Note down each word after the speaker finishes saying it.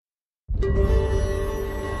So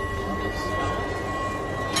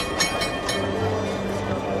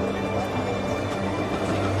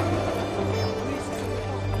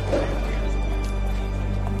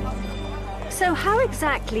how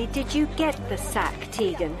exactly did you get the sack,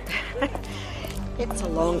 Tegan? It's a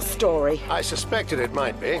long story. I suspected it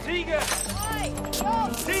might be. Tegan!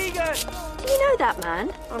 Tegan! Do you know that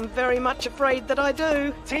man? I'm very much afraid that I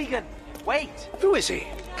do. Tegan, wait! Who is he?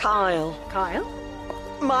 Kyle. Kyle?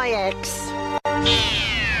 My ex.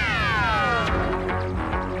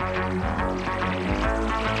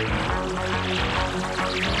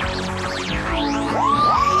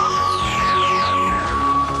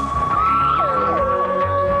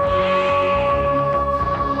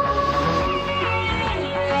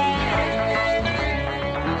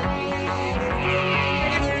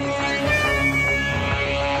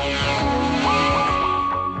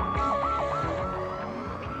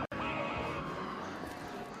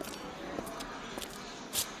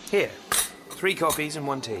 Here, 3 coffees and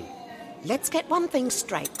 1 tea. Let's get one thing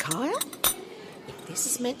straight, Kyle. If this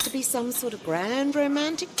is meant to be some sort of grand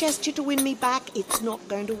romantic gesture to win me back, it's not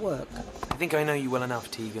going to work. I think I know you well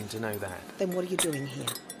enough, Tegan, to know that. Then what are you doing here?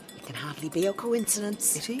 It can hardly be a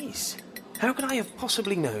coincidence. It is. How could I have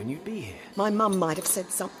possibly known you'd be here? My mum might have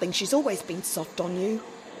said something. She's always been soft on you.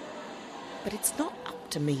 But it's not up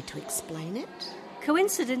to me to explain it.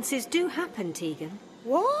 Coincidences do happen, Tegan.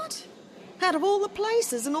 What? Out of all the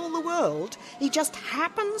places in all the world, he just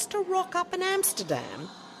happens to rock up in Amsterdam?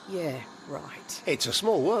 Yeah, right. It's a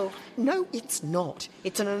small world. No, it's not.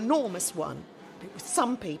 It's an enormous one. But with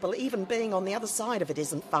some people, even being on the other side of it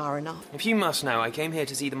isn't far enough. If you must know, I came here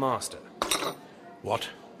to see the master. What?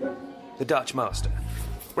 The Dutch master.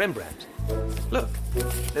 Rembrandt. Look,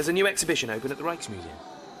 there's a new exhibition open at the Rijkmuseum.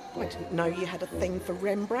 I didn't know you had a thing for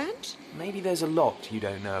Rembrandt. Maybe there's a lot you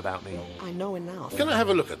don't know about me. I know enough. Can I have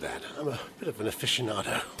a look at that? I'm a bit of an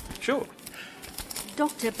aficionado. Sure.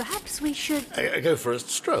 Doctor, perhaps we should... I go for a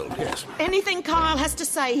stroll, yes. Anything Kyle has to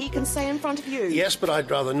say, he can say in front of you. Yes, but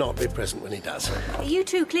I'd rather not be present when he does. You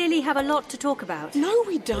two clearly have a lot to talk about. No,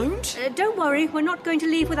 we don't. Don't worry, we're not going to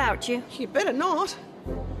leave without you. You better not.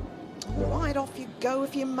 All right, off you go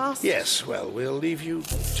if you must. Yes, well, we'll leave you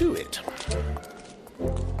to it.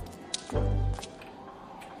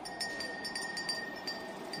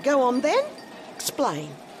 Go on then. Explain.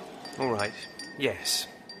 All right. Yes.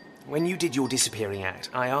 When you did your disappearing act,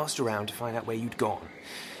 I asked around to find out where you'd gone.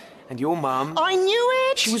 And your mum... I knew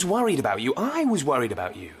it! She was worried about you. I was worried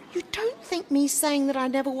about you. You don't think me saying that I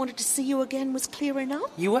never wanted to see you again was clear enough?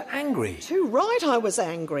 You were angry. Too right I was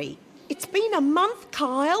angry. It's been a month,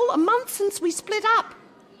 Kyle. A month since we split up.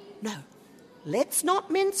 No. Let's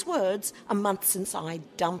not mince words. A month since I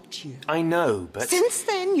dumped you. I know, but... Since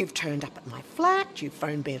then, you've turned up at my flat, you've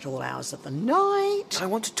phoned me at all hours of the night. I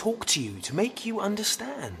want to talk to you, to make you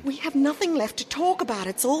understand. We have nothing left to talk about.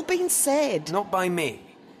 It's all been said. Not by me.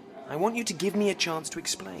 I want you to give me a chance to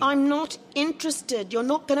explain. I'm not interested. You're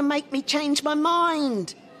not going to make me change my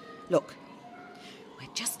mind. Look,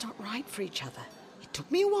 we're just not right for each other. It took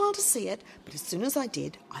me a while to see it, but as soon as I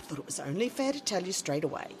did, I thought it was only fair to tell you straight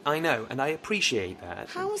away. I know, and I appreciate that.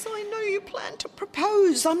 How was I know you planned to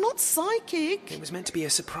propose? I'm not psychic. It was meant to be a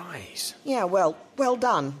surprise. Yeah, well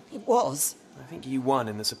done. It was. I think you won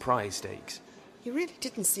in the surprise stakes. You really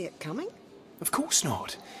didn't see it coming? Of course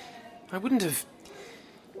not. I wouldn't have...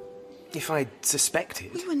 if I'd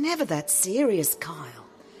suspected. We were never that serious, Kyle.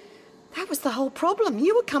 That was the whole problem.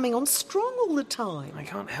 You were coming on strong all the time. I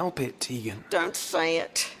can't help it, Tegan. Don't say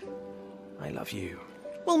it. I love you.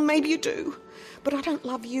 Well, maybe you do. But I don't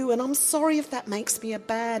love you, and I'm sorry if that makes me a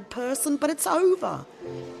bad person, but it's over.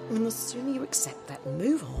 And the sooner you accept that and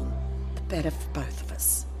move on, the better for both of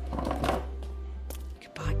us.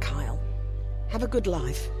 Goodbye, Kyle. Have a good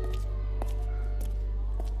life.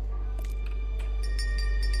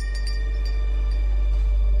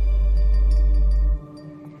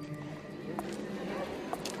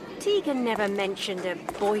 Tegan never mentioned a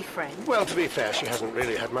boyfriend. Well, to be fair, she hasn't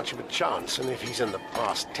really had much of a chance, and if he's in the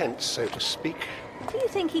past tense, so to speak... Do you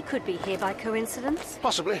think he could be here by coincidence?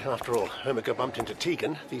 Possibly. After all, Omega bumped into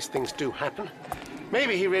Tegan. These things do happen.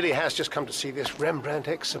 Maybe he really has just come to see this Rembrandt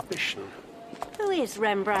exhibition. Who is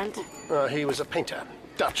Rembrandt? He was a painter.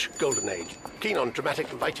 Dutch, Golden Age. Keen on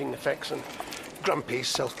dramatic lighting effects and grumpy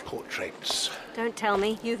self-portraits. Don't tell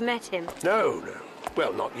me. You've met him. No.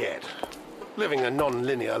 Well, not yet. Living a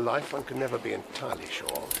non-linear life, one can never be entirely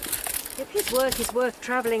sure. If his work is worth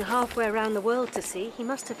travelling halfway around the world to see, he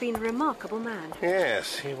must have been a remarkable man.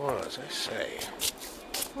 Yes, he was, I say.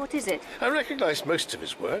 What is it? I recognised most of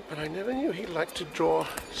his work, but I never knew he liked to draw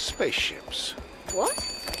spaceships. What?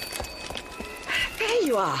 There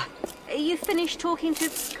you are. You finished talking to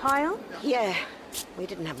Kyle? Yeah, we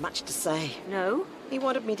didn't have much to say. No? He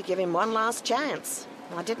wanted me to give him one last chance.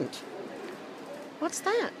 I didn't. What's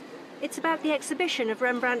that? It's about the exhibition of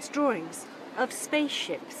Rembrandt's drawings of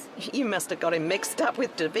spaceships. You must have got him mixed up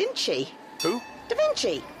with Da Vinci. Who? Da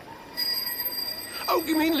Vinci! Oh,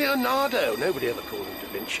 you mean Leonardo? Nobody ever called him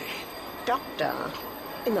Da Vinci. Doctor,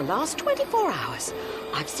 in the last 24 hours,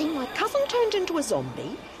 I've seen my cousin turned into a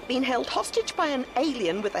zombie, been held hostage by an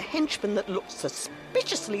alien with a henchman that looks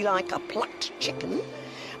suspiciously like a plucked chicken,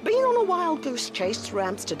 been on a wild goose chase through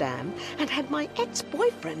Amsterdam, and had my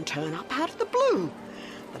ex-boyfriend turn up out of the blue.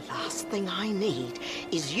 The last thing I need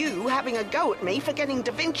is you having a go at me for getting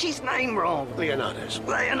Da Vinci's name wrong.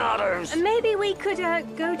 Leonardo's. Maybe we could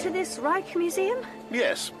go to this Rijkmuseum?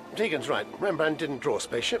 Yes, Tegan's right. Rembrandt didn't draw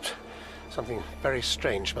spaceships. Something very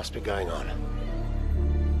strange must be going on.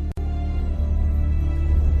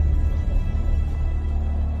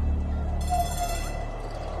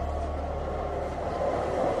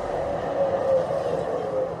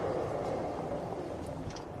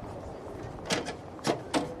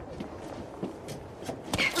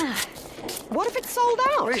 What if it's sold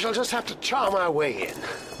out? We shall just have to charm our way in.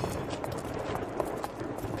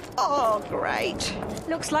 Oh, great.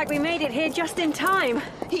 Looks like we made it here just in time.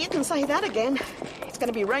 He didn't say that again. It's going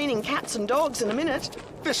to be raining cats and dogs in a minute.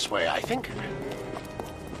 This way, I think.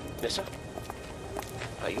 Nyssa?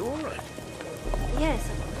 Are you all right? Yes.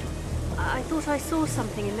 I thought I saw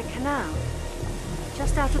something in the canal.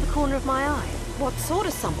 Just out of the corner of my eye. What sort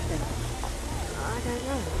of something? I don't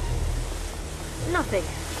know. Nothing.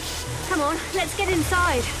 Come on, let's get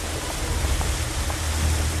inside.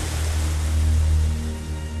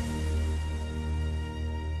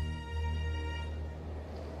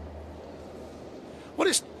 What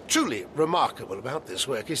is truly remarkable about this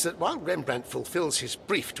work is that while Rembrandt fulfills his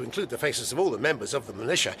brief to include the faces of all the members of the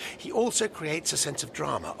militia, he also creates a sense of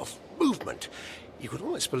drama, of movement. You could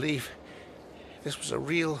almost believe this was a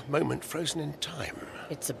real moment frozen in time.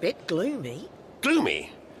 It's a bit gloomy.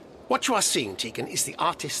 Gloomy? What you are seeing, Tegan, is the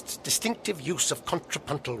artist's distinctive use of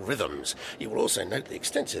contrapuntal rhythms. You will also note the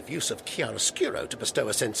extensive use of chiaroscuro to bestow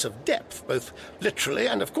a sense of depth, both literally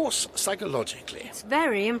and, of course, psychologically. It's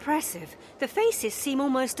very impressive. The faces seem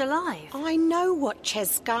almost alive. I know what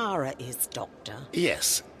chiaroscuro is, Doctor.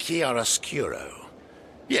 Yes, chiaroscuro.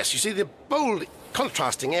 Yes, you see, the bold,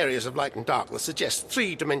 contrasting areas of light and darkness suggest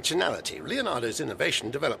three-dimensionality. Leonardo's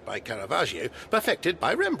innovation, developed by Caravaggio, perfected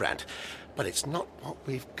by Rembrandt. But it's not what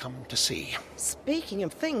we've come to see. Speaking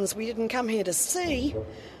of things we didn't come here to see,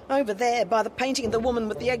 over there by the painting of the woman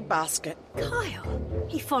with the egg basket. Kyle,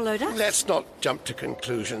 he followed us. Let's not jump to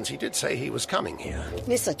conclusions. He did say he was coming here.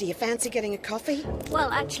 Nyssa, do you fancy getting a coffee?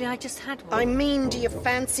 Well, actually, I just had one. I mean, do you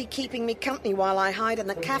fancy keeping me company while I hide in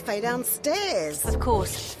the cafe downstairs? Of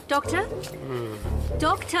course. Doctor?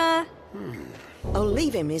 Doctor? Oh,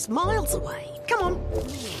 leave him. He's miles away. Come on.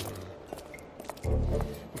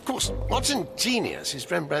 Of course, what's ingenious is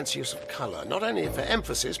Rembrandt's use of colour, not only for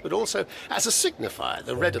emphasis, but also as a signifier.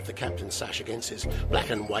 The red of the captain's sash against his black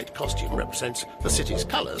and white costume represents the city's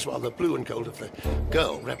colours, while the blue and gold of the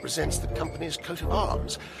girl represents the company's coat of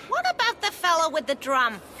arms. What about the fellow with the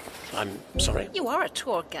drum? I'm sorry? You are a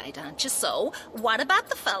tour guide, aren't you? So, what about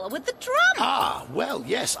the fellow with the drum? Ah, well,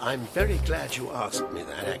 yes, I'm very glad you asked me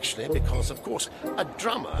that, actually, because, of course, a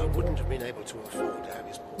drummer wouldn't have been able to afford to have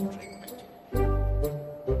his portrait painted.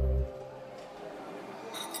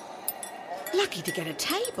 Lucky to get a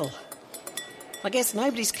table. I guess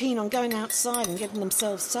nobody's keen on going outside and getting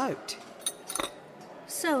themselves soaked.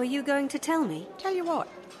 So, are you going to tell me? Tell you what.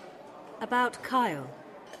 About Kyle?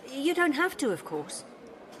 You don't have to, of course.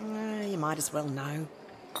 You might as well know.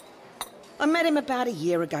 I met him about a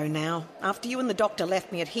year ago now. After you and the doctor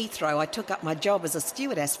left me at Heathrow, I took up my job as a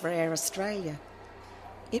stewardess for Air Australia.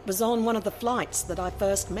 It was on one of the flights that I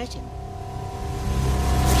first met him.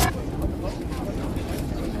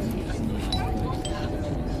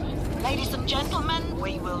 Ladies and gentlemen,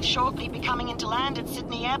 we will shortly be coming into land at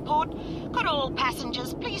Sydney Airport. Could all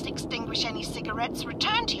passengers please extinguish any cigarettes,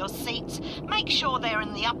 return to your seats, make sure they're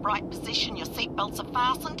in the upright position, your seatbelts are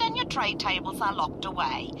fastened and your tray tables are locked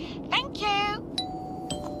away. Thank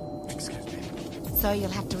you. Excuse me. So you'll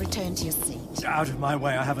have to return to your seat. Out of my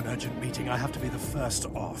way, I have an urgent meeting. I have to be the first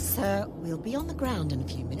off. Sir, we'll be on the ground in a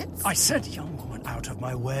few minutes. I said, young woman, out of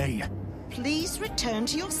my way. Please return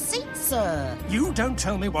to your seat, sir. You don't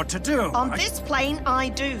tell me what to do. On this plane, I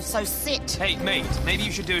do, so sit. Hey, mate, maybe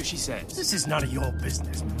you should do as she says. This is none of your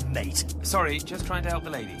business, mate. Sorry, just trying to help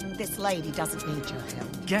the lady. This lady doesn't need your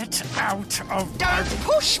help. Get out of Don't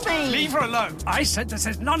push me! Leave her alone. I said this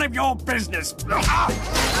is none of your business.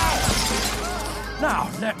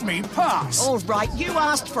 Now, let me pass. All right, you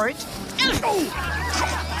asked for it. Oh!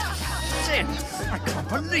 Sin! I can't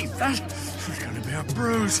believe that. It's going to be a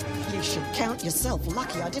bruise. You should count yourself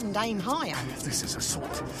lucky I didn't aim higher. This is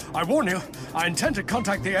assault. I warn you, I intend to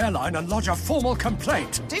contact the airline and lodge a formal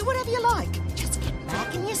complaint. Do whatever you like. Just get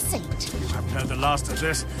back in your seat. You haven't heard the last of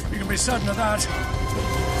this. You can be certain of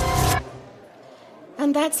that.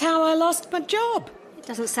 And that's how I lost my job. It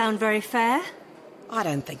doesn't sound very fair. I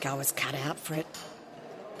don't think I was cut out for it.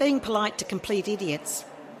 Being polite to complete idiots,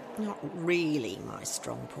 not really my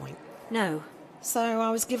strong point. No. So I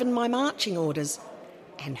was given my marching orders.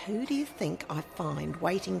 And who do you think I find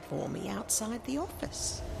waiting for me outside the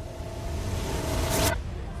office?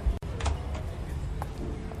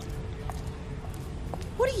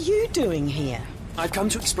 What are you doing here? I've come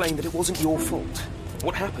to explain that it wasn't your fault.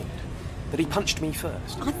 What happened? That he punched me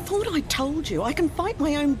first. I thought I told you. I can fight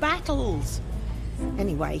my own battles.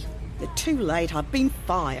 Anyway, you're too late. I've been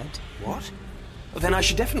fired. What? Well, then I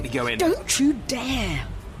should definitely go in. Don't you dare.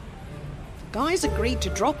 The guy's agreed to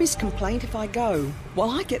drop his complaint if I go,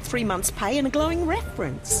 while I get 3 months' pay and a glowing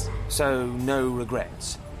reference. So, no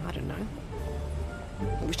regrets? I don't know.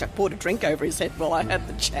 I wish I poured a drink over his head while I had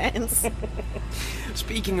the chance.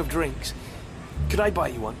 Speaking of drinks, could I buy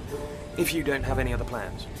you one? If you don't have any other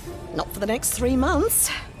plans. Not for the next 3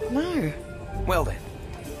 months. No. Well then,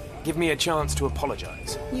 give me a chance to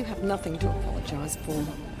apologise. You have nothing to apologise for.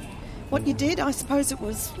 What you did, I suppose it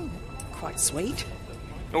was quite sweet.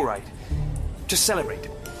 All right. Just celebrate.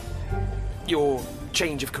 Your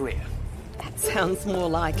change of career. That sounds more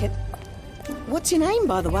like it. What's your name,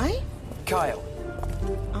 by the way? Kyle.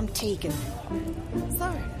 I'm Tegan. So,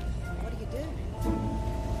 what do you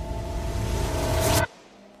do?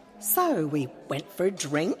 So, we went for a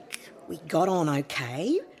drink. We got on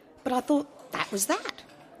okay. But I thought that was that.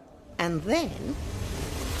 And then...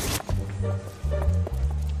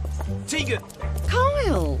 Tegan!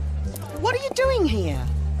 Kyle! What are you doing here?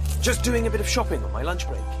 Just doing a bit of shopping on my lunch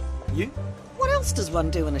break. You? What else does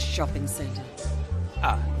one do in a shopping centre?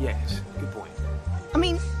 Ah, yes. Good point. I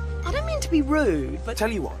mean, I don't mean to be rude, but...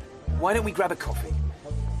 Tell you what, why don't we grab a coffee?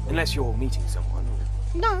 Unless you're meeting someone.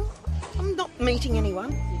 No, I'm not meeting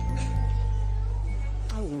anyone.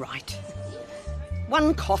 Oh, right.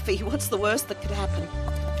 One coffee, what's the worst that could happen?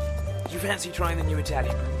 You fancy trying the new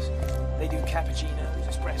Italian place? They do cappuccino,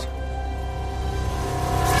 espresso.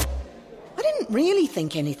 I didn't really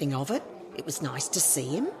think anything of it. It was nice to see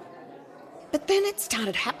him. But then it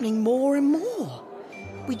started happening more and more.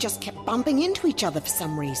 We just kept bumping into each other for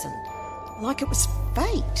some reason. Like it was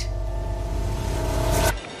fate.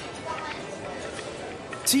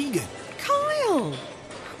 Tegan! Kyle!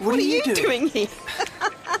 What are you doing here?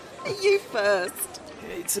 You first.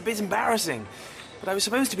 It's a bit embarrassing, but I was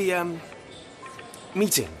supposed to be,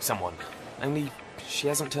 meeting someone. Only she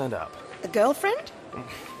hasn't turned up. A girlfriend?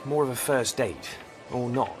 More of a first date. Or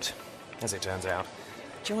not, as it turns out.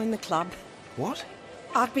 Join the club. What?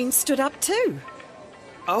 I've been stood up too.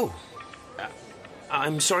 Oh.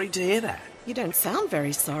 I'm sorry to hear that. You don't sound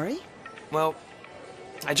very sorry. Well,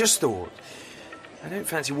 I just thought... I don't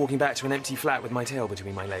fancy walking back to an empty flat with my tail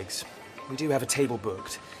between my legs. We do have a table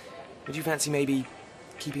booked. Would you fancy maybe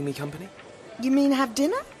keeping me company? You mean have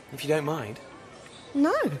dinner? If you don't mind.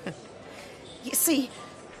 No. You see,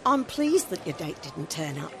 I'm pleased that your date didn't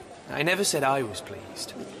turn up. I never said I was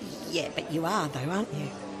pleased. Yeah, but you are, though, aren't you?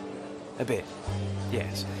 A bit,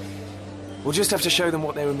 yes. We'll just have to show them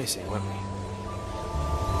what they were missing, won't we?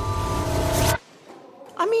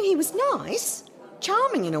 I mean, he was nice.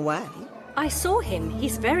 Charming in a way. I saw him.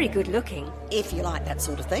 He's very good looking. If you like that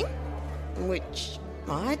sort of thing. Which,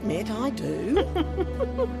 I admit, I do.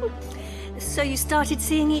 So you started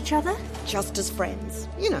seeing each other? Just as friends.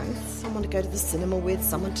 You know, someone to go to the cinema with,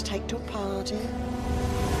 someone to take to a party.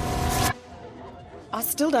 I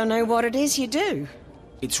still don't know what it is you do.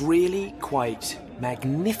 It's really quite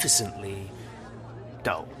magnificently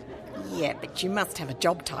dull. Yeah, but you must have a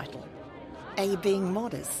job title. A, being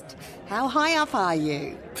modest. How high up are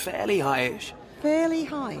you? Fairly high-ish. Fairly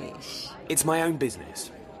high-ish. It's my own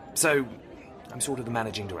business. So, I'm sort of the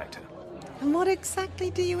managing director. And what exactly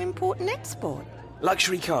do you import and export?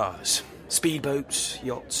 Luxury cars, speedboats,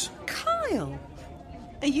 yachts. Kyle!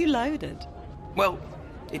 Are you loaded? Well,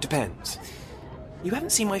 it depends. You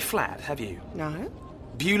haven't seen my flat, have you? No.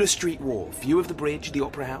 Beulah Street Wharf, view of the bridge, the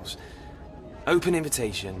Opera House. Open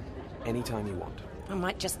invitation, anytime you want. I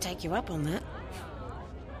might just take you up on that.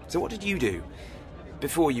 So what did you do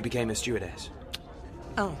before you became a stewardess?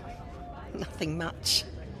 Oh, nothing much.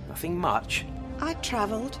 Nothing much? I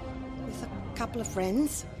travelled with a couple of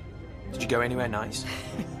friends. Did you go anywhere nice?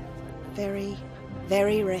 Very,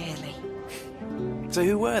 very rarely. So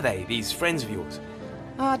who were they, these friends of yours?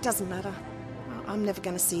 Oh, it doesn't matter. I'm never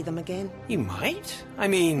going to see them again. You might. I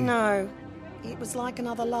mean... No. It was like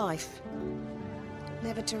another life.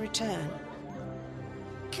 Never to return.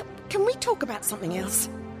 Can we talk about something else?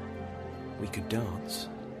 We could dance.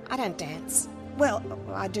 I don't dance. Well,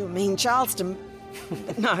 I do mean Charleston,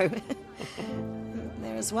 but no.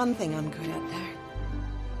 There is one thing I'm good at,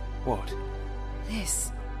 though. What?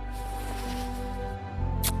 This.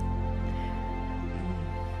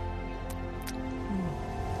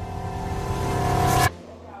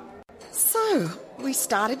 So, we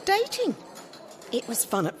started dating. It was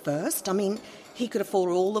fun at first. I mean, he could afford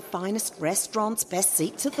all the finest restaurants, best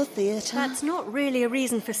seats at the theatre. That's not really a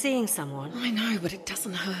reason for seeing someone. I know, but it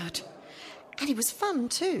doesn't hurt. And he was fun,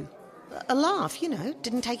 too. A laugh, you know,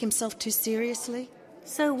 didn't take himself too seriously.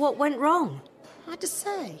 So what went wrong? Hard to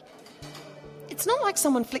say. It's not like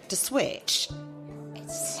someone flicked a switch. It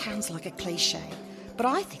sounds like a cliche, but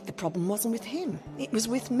I think the problem wasn't with him. It was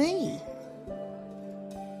with me.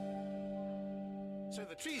 So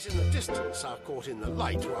the trees in the distance are caught in the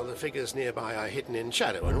light, while the figures nearby are hidden in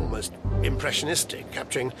shadow and almost impressionistic,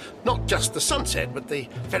 capturing not just the sunset, but the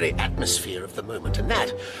very atmosphere of the moment. And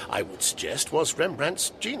that, I would suggest, was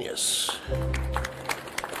Rembrandt's genius.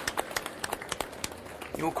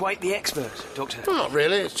 You're quite the expert, Doctor. Well, not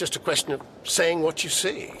really. It's just a question of saying what you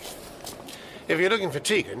see. If you're looking for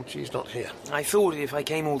Tegan, she's not here. I thought if I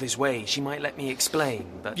came all this way, she might let me explain,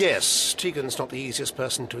 but... Yes, Tegan's not the easiest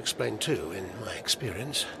person to explain to, in my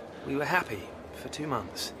experience. We were happy for 2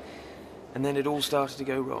 months, and then it all started to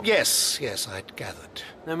go wrong. Yes, I'd gathered.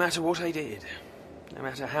 No matter what I did, no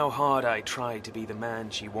matter how hard I tried to be the man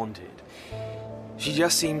she wanted, she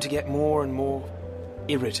just seemed to get more and more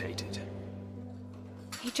irritated.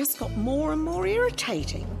 He just got more and more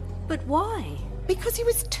irritating. But why? Because he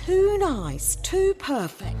was too nice, too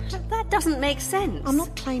perfect. But that doesn't make sense. I'm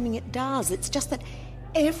not claiming it does. It's just that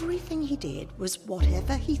everything he did was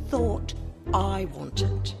whatever he thought I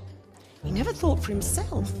wanted. He never thought for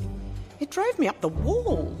himself. It drove me up the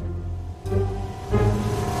wall.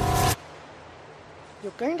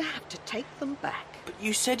 You're going to have to take them back. But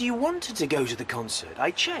you said you wanted to go to the concert.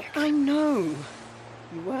 I checked. I know.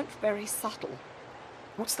 You weren't very subtle.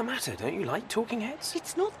 What's the matter? Don't you like talking heads?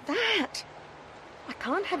 It's not that. I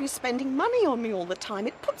can't have you spending money on me all the time.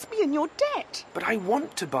 It puts me in your debt. But I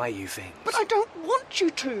want to buy you things. But I don't want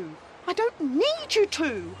you to. I don't need you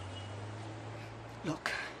to.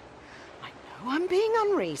 Look, I know I'm being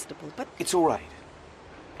unreasonable, but... It's all right.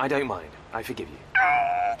 I don't mind. I forgive you.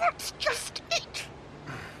 Oh, that's just it.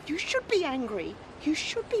 You should be angry. You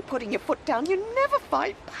should be putting your foot down. You never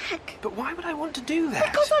fight back. But why would I want to do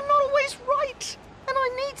that? Because I'm not always right. And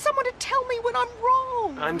I need someone to tell me when I'm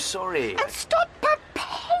wrong. I'm sorry. And stop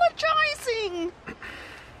apologising.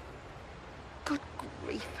 Good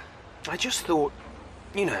grief. I just thought,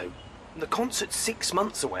 you know, the concert's 6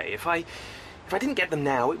 months away. If I didn't get them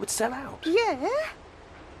now, it would sell out. Yeah?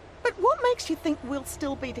 But what makes you think we'll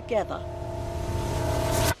still be together?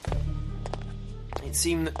 It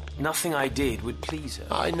seemed that nothing I did would please her.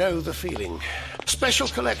 I know the feeling. Special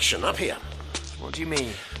collection up here. What do you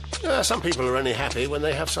mean? Some people are only happy when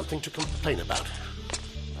they have something to complain about.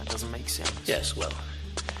 That doesn't make sense. Yes, well,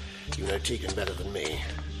 you know Tegan better than me.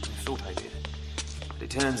 I thought I did. But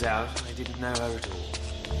it turns out I didn't know her at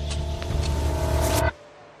all.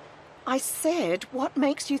 I said, what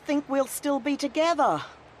makes you think we'll still be together?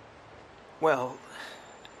 Well,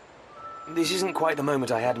 this isn't quite the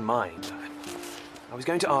moment I had in mind. I was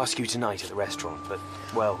going to ask you tonight at the restaurant, but,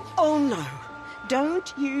 well... Oh, no.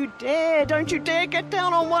 Don't you dare get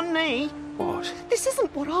down on one knee. What? This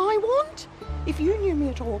isn't what I want. If you knew me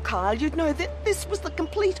at all, Kyle, you'd know that this was the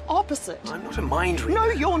complete opposite. I'm not a mind reader. No,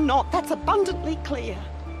 you're not. That's abundantly clear.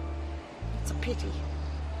 It's a pity.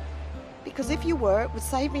 Because if you were, it would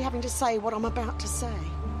save me having to say what I'm about to say.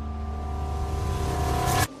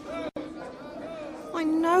 I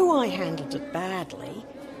know I handled it badly,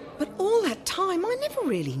 but all that time I never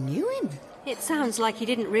really knew him. It sounds like he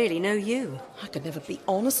didn't really know you. I could never be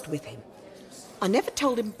honest with him. I never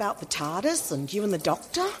told him about the TARDIS and you and the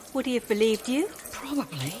Doctor. Would he have believed you?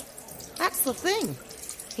 Probably. That's the thing.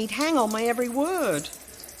 He'd hang on my every word.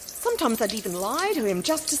 Sometimes I'd even lie to him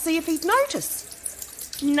just to see if he'd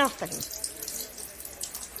notice. Nothing.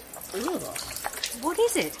 Ugh. What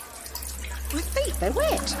is it? My feet, they're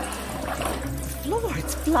wet. The floor,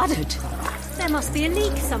 it's flooded. There must be a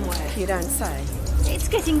leak somewhere. You don't say. It's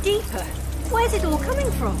getting deeper. Where's it all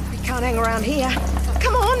coming from? We can't hang around here.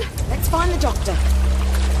 Come on, let's find the Doctor.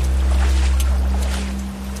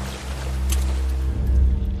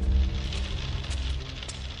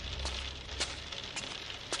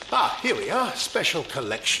 Ah, Here we are, special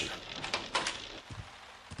collection.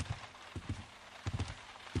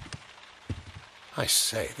 I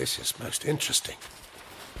say, this is most interesting.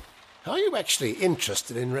 Are you actually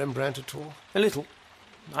interested in Rembrandt at all? A little.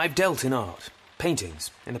 I've dealt in art, paintings,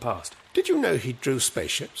 in the past. Did you know he drew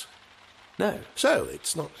spaceships? No. So,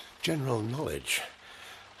 it's not general knowledge.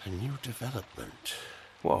 A new development.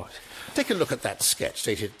 What? Take a look at that sketch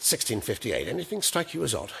dated 1658. Anything strike you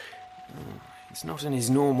as odd? It's not in his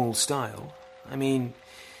normal style. I mean,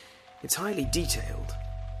 it's highly detailed,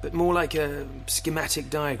 but more like a schematic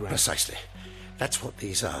diagram. Precisely. That's what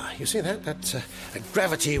these are. You see that? That's a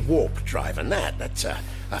gravity warp drive, and that's a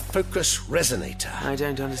focus resonator. I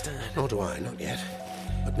don't understand. Nor do I, not yet.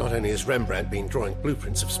 But not only has Rembrandt been drawing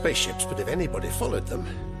blueprints of spaceships, but if anybody followed them,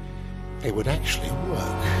 they would actually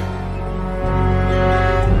work.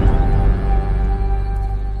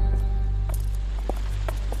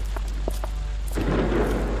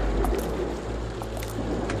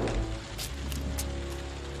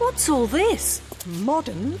 What's all this?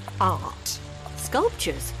 Modern art,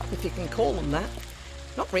 Sculptures? if you can call them that.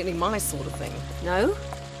 Not really my sort of thing. No?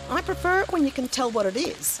 I prefer it when you can tell what it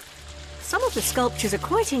is. Some of the sculptures are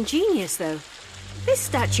quite ingenious, though. This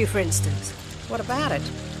statue, for instance. What about it?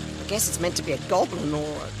 I guess it's meant to be a goblin or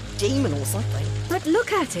a demon or something. But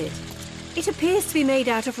look at it. It appears to be made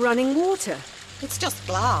out of running water. It's just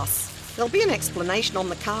glass. There'll be an explanation on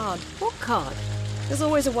the card. What card? There's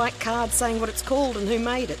always a white card saying what it's called and who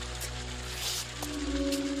made it.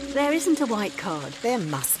 There isn't a white card. There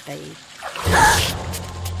must be.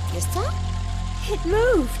 Nyssa? It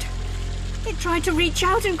moved. It tried to reach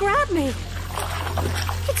out and grab me.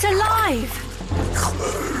 It's alive.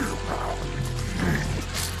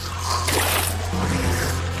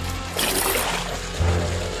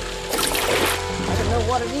 I don't know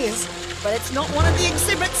what it is, but it's not one of the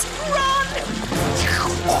exhibits. Run!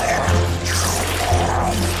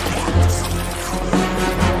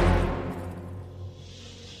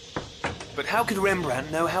 But how could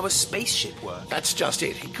Rembrandt know how a spaceship worked? That's just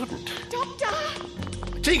it. He couldn't. Doctor!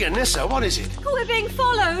 Tegan, Nyssa, what is it? We're being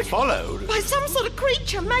followed. Followed? By some sort of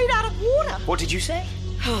creature made out of water. What did you say?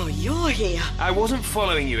 Oh, you're here. I wasn't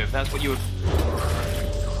following you, if that's what you were...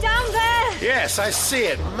 Down there. Yes, I see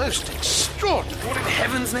it. Most extraordinary. What in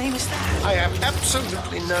heaven's name is that? I have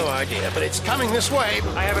absolutely no idea, but it's coming this way.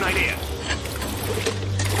 I have an idea.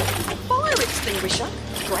 Fire extinguisher?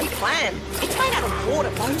 Great plan. It's made out of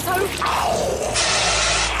water, bozo.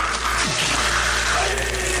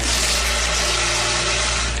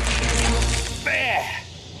 There!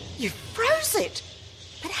 You froze it.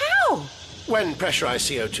 But how? When pressurized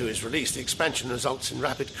CO2 is released, the expansion results in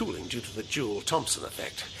rapid cooling due to the Joule-Thomson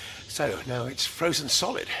effect. So now it's frozen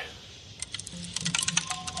solid.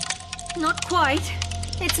 Not quite.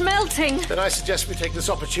 It's melting. Then I suggest we take this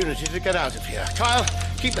opportunity to get out of here. Kyle,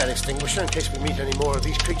 keep that extinguisher in case we meet any more of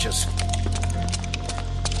these creatures.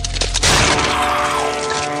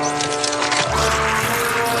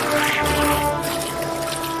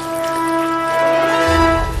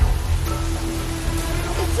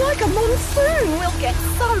 It's like a monsoon. We'll get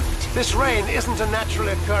soaked. This rain isn't a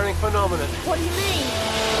naturally occurring phenomenon. What do you mean?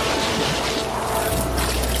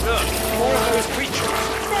 Look, more of those creatures.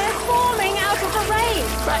 They're forming out of the rain.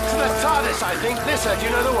 Back to the TARDIS, I think. Nyssa, do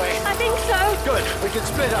you know the way? I think so. Good. We can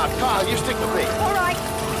split up. Kyle, you stick with me. All right.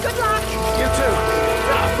 Good luck. You too.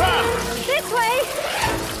 Now, run! This way.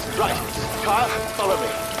 Right. Kyle, follow me.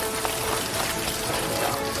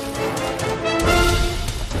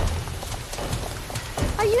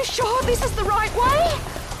 Are you sure this is the right way?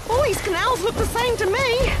 All these canals look the same to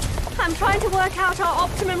me. I'm trying to work out our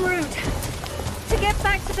optimum route. To get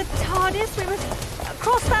back to the TARDIS, we must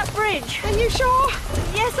cross that bridge. Are you sure?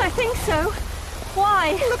 Yes, I think so.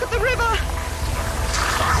 Why? Look at the river.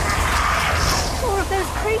 More of those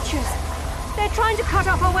creatures. They're trying to cut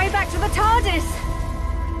off our way back to the TARDIS.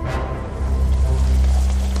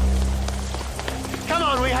 Come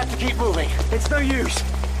on, we have to keep moving. It's no use.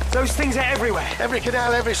 Those things are everywhere. Every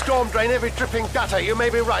canal, every storm drain, every dripping gutter. You may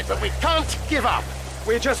be right, but we can't give up.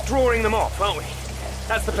 We're just drawing them off, aren't we?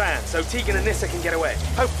 That's the plan, so Tegan and Nyssa can get away.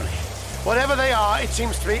 Hopefully. Whatever they are, it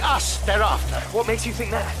seems to be us they're after. What makes you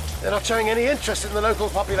think that? They're not showing any interest in the local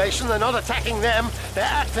population. They're not attacking them. They're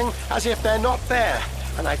acting as if they're not there.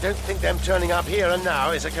 And I don't think them turning up here and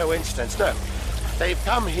now is a coincidence. No. They've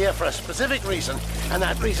come here for a specific reason, and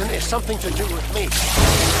that reason is something to do with me.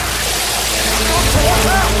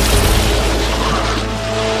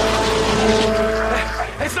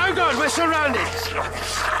 It's no good. We're surrounded.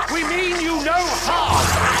 We mean you no harm.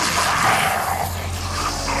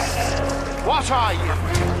 What are you?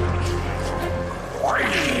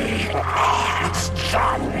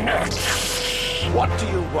 What do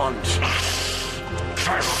you want?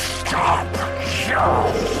 To stop you!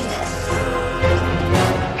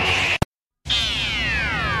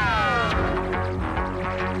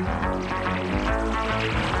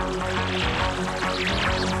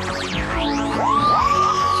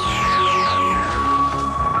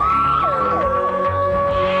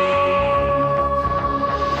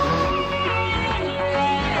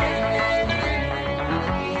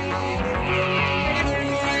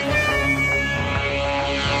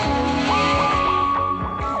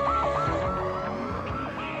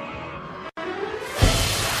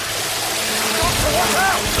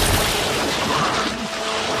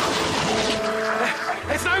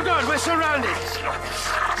 It's no good, we're surrounded.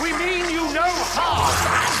 We mean you no harm.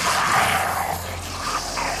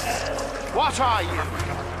 What are you?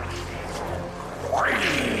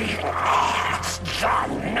 We are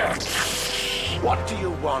the Knights. What do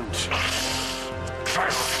you want?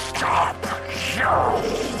 To stop you!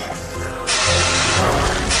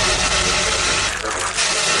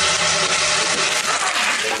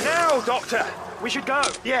 Now, Doctor! We should go.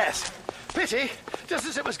 Yes. Pity, just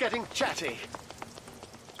as it was getting chatty.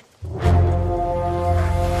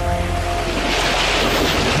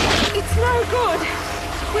 It's no good.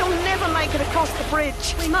 We'll never make it across the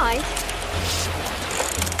bridge. We might.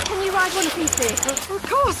 Can you ride one of these vehicles? Of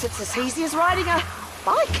course, it's as easy as riding a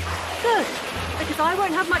bike. Good, because I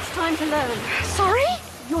won't have much time to learn. Sorry?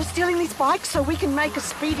 You're stealing this bike so we can make a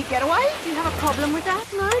speedy getaway? Do you have a problem with that?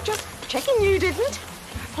 No, just checking you didn't.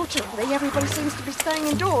 Fortunately, everybody seems to be staying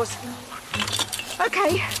indoors.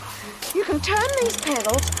 Okay, you can turn these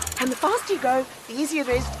pedals, and the faster you go, the easier it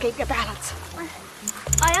is to keep your balance.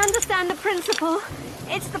 I understand the principle.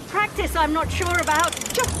 It's the practice I'm not sure about.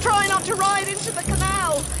 Just try not to ride into the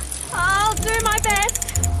canal. I'll do my best.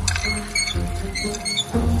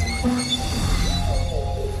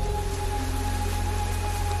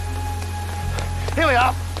 Here we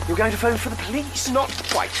are. You're going to phone for the police? Not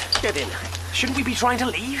quite. Get in. Shouldn't we be trying to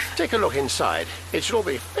leave? Take a look inside. It should all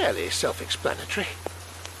be fairly self-explanatory.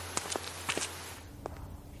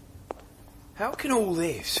 How can all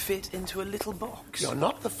this fit into a little box? You're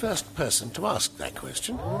not the first person to ask that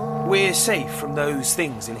question. We're safe from those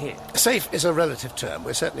things in here. Safe is a relative term.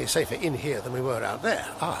 We're certainly safer in here than we were out there.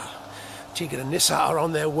 Tegan and Nyssa are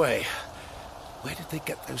on their way. Where did they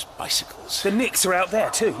get those bicycles? The Knicks are out there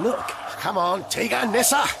too, look. Come on, Tegan,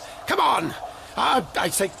 Nyssa! Come on!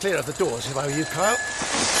 I'd stay clear of the doors if I were you, Kyle.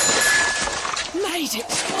 Made it.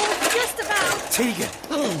 Oh, just about. Tegan.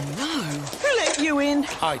 Oh, no. Who let you in?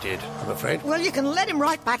 I did, I'm afraid. Well, you can let him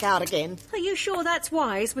right back out again. Are you sure that's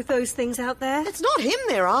wise with those things out there? It's not him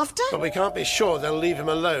they're after. But we can't be sure they'll leave him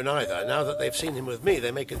alone either. Now that they've seen him with me,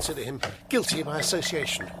 they may consider him guilty by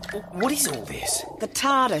association. What is all this? The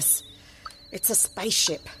TARDIS. It's a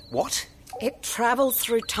spaceship. What? It travels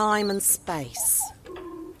through time and space.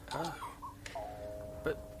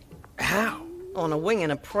 How? On a wing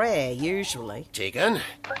and a prayer, usually. Tegan,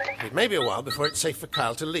 it may be a while before it's safe for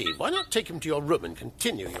Kyle to leave. Why not take him to your room and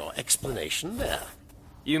continue your explanation there?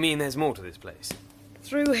 You mean there's more to this place?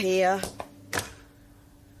 Through here.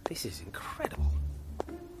 This is incredible.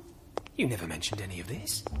 You never mentioned any of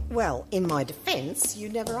this. Well, in my defence, you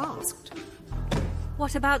never asked.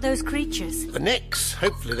 What about those creatures? The Knicks.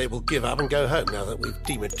 Hopefully they will give up and go home now that we've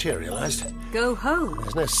dematerialised. Go home.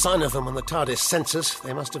 There's no sign of them on the TARDIS sensors.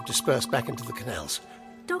 They must have dispersed back into the canals.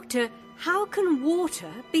 Doctor, how can water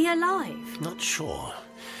be alive? Not sure.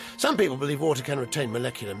 Some people believe water can retain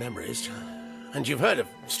molecular memories. And you've heard of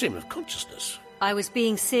stream of consciousness. I was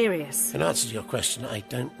being serious. In answer to your question, I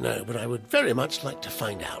don't know, but I would very much like to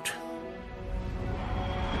find out.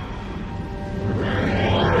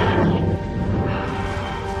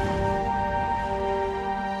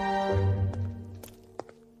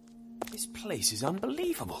 This place is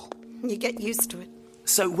unbelievable. You get used to it.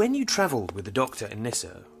 So when you travelled with the Doctor and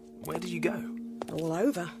Nyssa, where did you go? All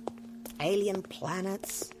over. Alien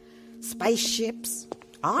planets, spaceships,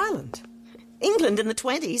 Ireland, England in the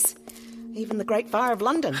 20s, even the Great Fire of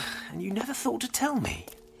London. And you never thought to tell me.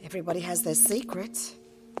 Everybody has their secrets.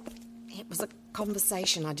 It was a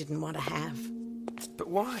conversation I didn't want to have. But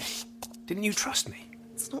why? Didn't you trust me?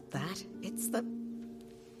 It's not that. It's that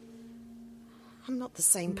I'm not the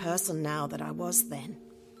same person now that I was then.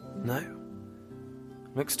 No.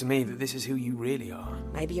 Looks to me that this is who you really are.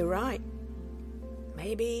 Maybe you're right.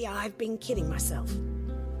 Maybe I've been kidding myself.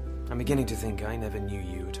 I'm beginning to think I never knew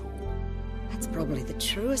you at all. That's probably the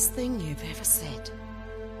truest thing you've ever said.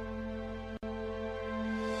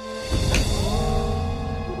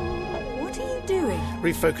 What are you doing?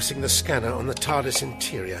 Refocusing the scanner on the TARDIS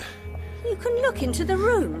interior. You can look into the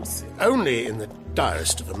rooms. Only in the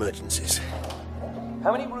direst of emergencies.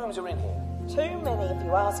 How many rooms are in here? Too many, if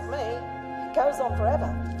you ask me. It goes on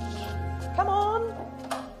forever. Come on.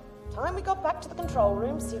 Time we got back to the control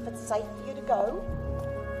room, see if it's safe for you to go.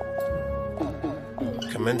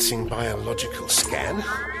 Commencing biological scan.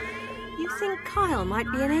 You think Kyle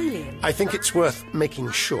might be an alien? I think it's worth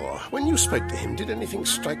making sure. When you spoke to him, did anything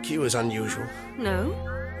strike you as unusual? No.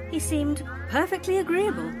 He seemed perfectly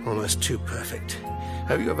agreeable. Almost too perfect.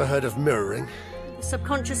 Have you ever heard of mirroring? The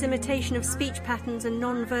subconscious imitation of speech patterns and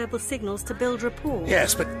non-verbal signals to build rapport.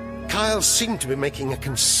 Yes, but Kyle seemed to be making a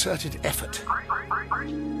concerted effort.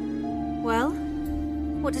 Well,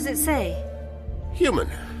 what does it say? Human.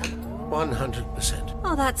 100%.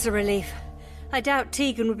 Oh, that's a relief. I doubt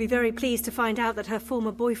Tegan would be very pleased to find out that her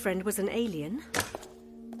former boyfriend was an alien.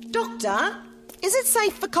 Doctor, is it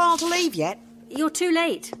safe for Carl to leave yet? You're too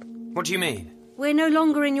late. What do you mean? We're no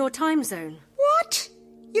longer in your time zone. What?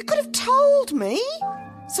 You could have told me.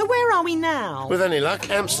 So where are we now? With any luck,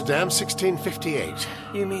 Amsterdam, 1658.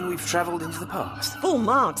 You mean we've travelled into the past? Full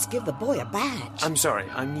marks give the boy a badge. I'm sorry,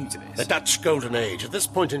 I'm new to The this. Dutch Golden Age. At this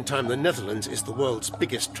point in time, the Netherlands is the world's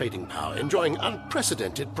biggest trading power, enjoying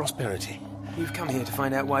unprecedented prosperity. You've come here to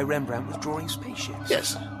find out why Rembrandt was drawing spaceships.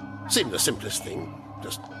 Yes. Seemed the simplest thing.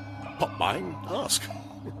 Just pop by and ask.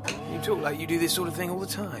 You talk like you do this sort of thing all the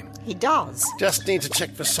time. He does. Just need to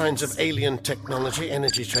check for signs of alien technology,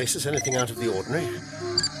 energy traces, anything out of the ordinary.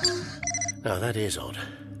 Now, that is odd.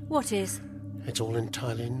 What is? It's all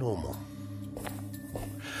entirely normal.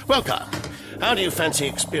 Well, Carl, how do you fancy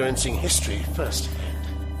experiencing history first?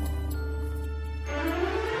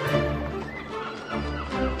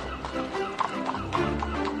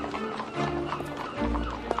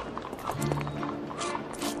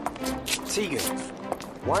 Tegan,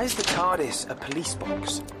 why is the TARDIS a police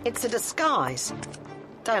box? It's a disguise.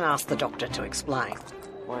 Don't ask the doctor to explain.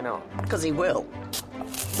 Why not? Because he will.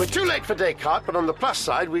 We're too late for Descartes, but on the plus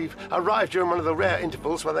side, we've arrived during one of the rare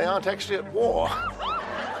intervals where they aren't actually at war.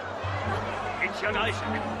 It's young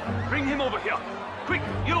Isaac. Bring him over here. Quick,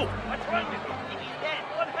 you! What's wrong with him? He's dead.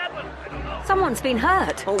 What happened? I don't know. Someone's been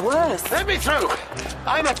hurt. Or worse. Let me through!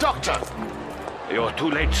 I'm a doctor. You're too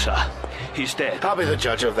late, sir. He's dead. I'll be the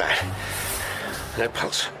judge of that. No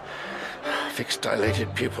pulse. Fixed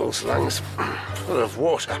dilated pupils, lungs full of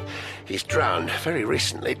water. He's drowned very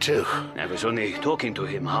recently, too. I was only talking to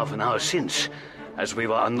him half an hour since, as we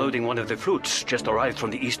were unloading one of the fruits just arrived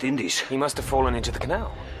from the East Indies. He must have fallen into the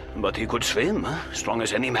canal. But he could swim, strong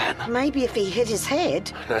as any man. Maybe if he hit his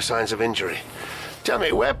head. No signs of injury. Tell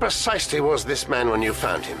me, where precisely was this man when you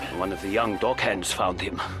found him? One of the young dockhands found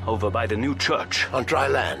him, over by the new church. On dry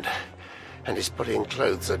land. And his body and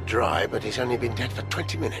clothes are dry, but he's only been dead for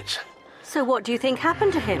 20 minutes. So what do you think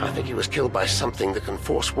happened to him? I think he was killed by something that can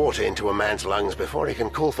force water into a man's lungs before he can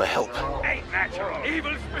call for help. Ain't natural.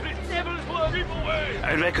 Evil spirits, devils work away.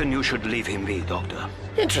 I reckon you should leave him be, Doctor.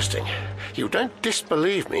 Interesting. You don't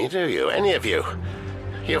disbelieve me, do you? Any of you?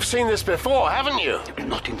 You've seen this before, haven't you?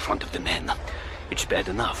 Not in front of the men. It's bad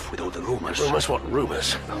enough with all the rumors. Rumors? What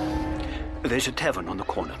rumors? There's a tavern on the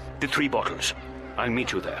corner. The 3 bottles. I'll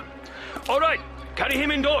meet you there. All right. Carry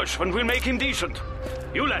him indoors and we'll make him decent.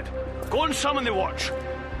 You lad, go and summon the watch.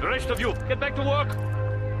 The rest of you, get back to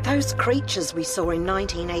work. Those creatures we saw in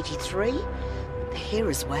 1983, they're here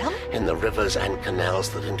as well? In the rivers and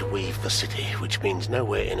canals that interweave the city, which means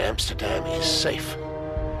nowhere in Amsterdam is safe.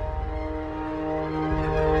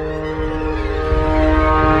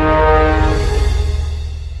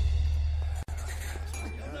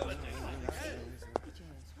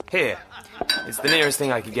 Here. It's the nearest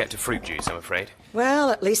thing I could get to fruit juice, I'm afraid. Well,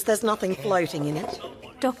 at least there's nothing floating in it.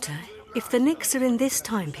 Doctor, if the Nicks are in this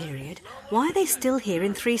time period, why are they still here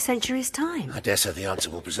in 3 centuries' time? I dare say the answer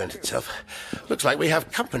will present itself. Looks like we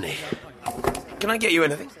have company. Can I get you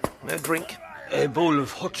anything? A drink? A bowl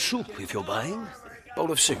of hot soup, if you're buying.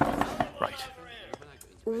 Bowl of soup. Right.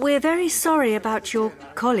 We're very sorry about your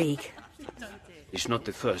colleague. It's not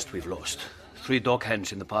the first we've lost. 3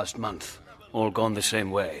 dockhands in the past month. All gone the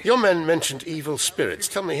same way. Your men mentioned evil spirits.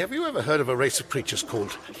 Tell me, have you ever heard of a race of creatures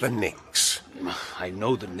called the Nicks? I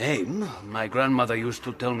know the name. My grandmother used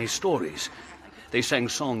to tell me stories. They sang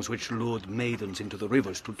songs which lured maidens into the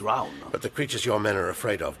rivers to drown. But the creatures your men are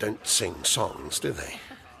afraid of don't sing songs, do they?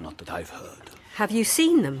 Not that I've heard. Have you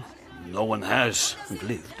seen them? No one has and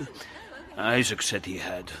lived. Isaac said he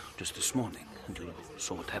had, just this morning, and you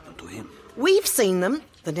saw what happened to him. We've seen them,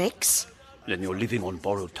 the Nicks. Then you're living on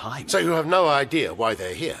borrowed time. So you have no idea why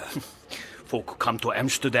they're here? Folk come to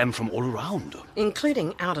Amsterdam from all around.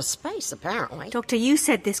 Including outer space, apparently. Doctor, you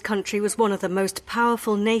said this country was one of the most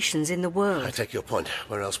powerful nations in the world. I take your point.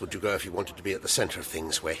 Where else would you go if you wanted to be at the centre of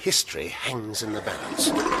things, where history hangs in the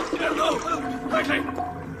balance? Quickly!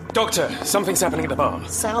 Doctor, something's happening at the bar.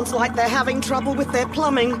 Sounds like they're having trouble with their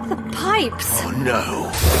plumbing. The pipes! Oh,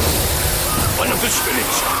 no. One of the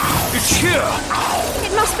spirits. It's here.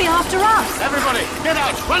 It must be after us. Everybody, get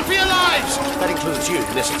out! Run for your lives! That includes you,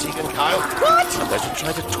 Nyssa, Tegan, Kyle. What? I'm going to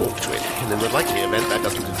try to talk to it, and in the likely event that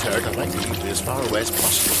doesn't deter it, I'd like to keep it as far away as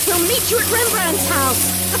possible. We'll meet you at Rembrandt's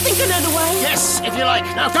house. I think I know the way. Yes, if you like.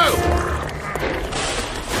 Now go!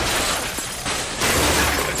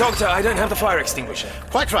 Doctor, I don't have the fire extinguisher.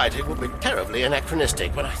 Quite right. It would be terribly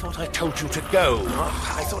anachronistic, but I thought I told you to go.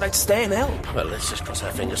 Oh, I thought I'd stay and help. Well, let's just cross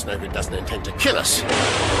our fingers and hope it doesn't intend to kill us.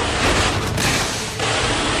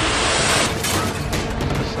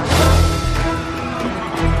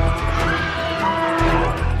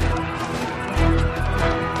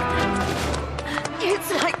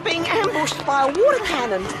 It's like being ambushed by a water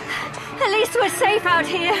cannon. At least we're safe out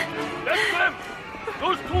here. That's them!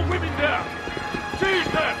 Those two women there! Seize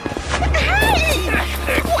them!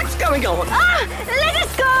 Hey! What's going on? Ah! Let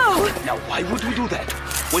us go! Now, why would we do that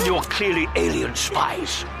when you're clearly alien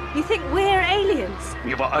spies? You think we're aliens?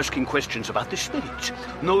 We were asking questions about the spirits.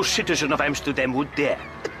 No citizen of Amsterdam would dare.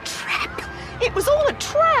 Trap! It was all a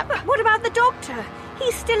trap! But what about the doctor?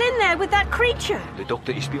 He's still in there with that creature. The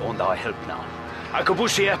doctor is beyond our help now.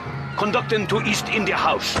 Arquebus here. Conduct them to East India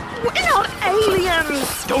House. We're not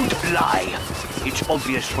aliens! Don't lie. It's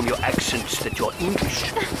obvious from your accents that you're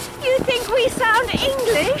English. You think we sound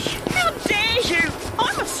English? How dare you!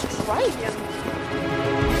 I'm Australian.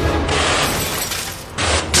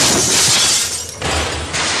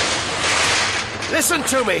 Listen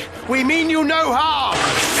to me. We mean you no harm.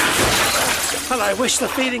 Well, I wish the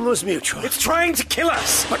feeling was mutual. It's trying to kill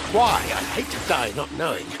us. But why? I hate to die not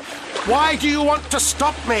knowing. Why do you want to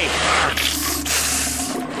stop me?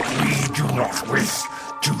 We do not wish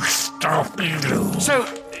to stop you. So,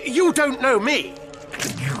 you don't know me?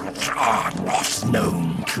 You are not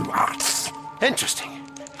known to us. Interesting.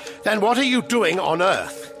 Then what are you doing on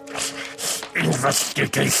Earth?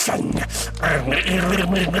 Investigation and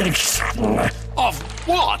elimination. Of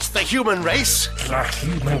what? The human race? The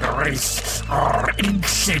human race are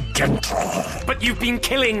incidental. But you've been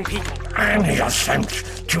killing people. Any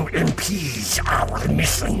attempt to impede our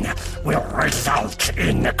mission will result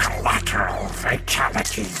in collateral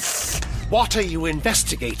fatalities. What are you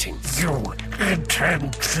investigating? You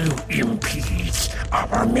intend to impede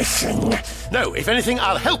our mission. No, if anything,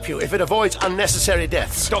 I'll help you if it avoids unnecessary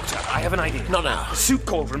deaths. Doctor, I have an idea. Not now. The soup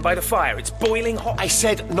cauldron by the fire. It's boiling hot. I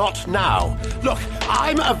said not now. Look,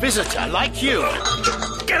 I'm a visitor like you.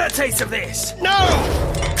 Get a taste of this. No!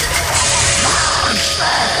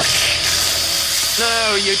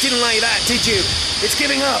 No, you didn't like that, did you? It's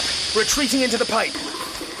giving up. Retreating into the pipe.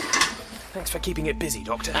 Thanks for keeping it busy,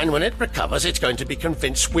 Doctor. And when it recovers, it's going to be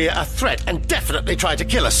convinced we're a threat and definitely try to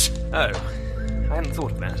kill us. Oh, I hadn't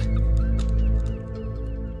thought of that.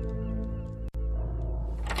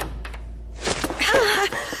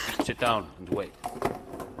 Sit down and wait.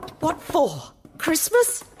 What for?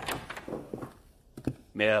 Christmas?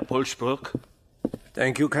 Mayor Pulsbrook?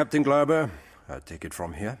 Thank you, Captain Glauber. I'll take it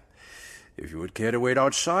from here. If you would care to wait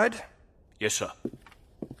outside. Yes, sir.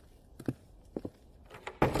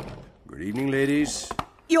 Good evening, ladies.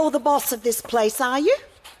 You're the boss of this place, are you?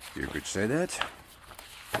 You could say that.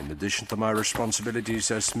 In addition to my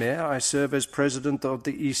responsibilities as mayor, I serve as president of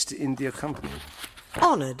the East India Company.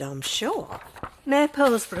 Honoured, I'm sure. Mayor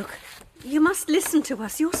Pulsbrook, you must listen to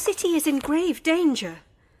us. Your city is in grave danger.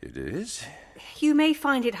 It is? You may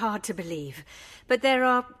find it hard to believe, but there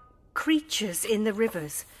are creatures in the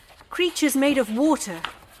rivers. Creatures made of water.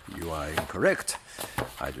 You are incorrect.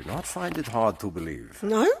 I do not find it hard to believe.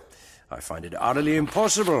 No? I find it utterly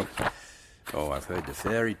impossible. Oh, I've heard the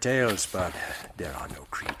fairy tales, but there are no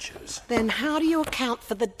creatures. Then how do you account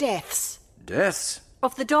for the deaths? Deaths?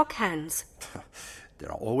 Of the dockhands.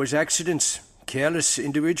 There are always accidents, careless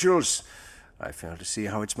individuals. I fail to see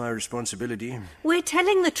how it's my responsibility. We're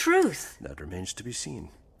telling the truth. That remains to be seen.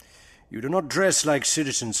 You do not dress like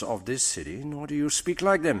citizens of this city, nor do you speak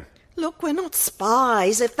like them. Look, we're not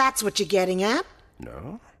spies, if that's what you're getting at.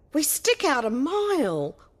 No? We stick out a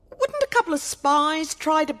mile. Wouldn't a couple of spies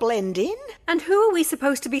try to blend in? And who are we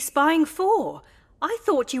supposed to be spying for? I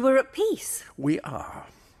thought you were at peace. We are.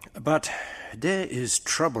 But there is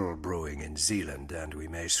trouble brewing in Zealand, and we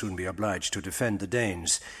may soon be obliged to defend the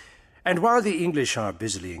Danes. And while the English are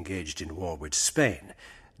busily engaged in war with Spain,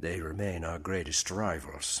 They remain our greatest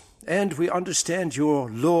rivals. And we understand your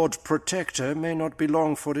Lord Protector may not be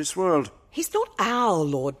long for this world. He's not our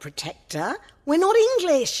Lord Protector. We're not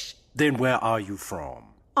English. Then where are you from?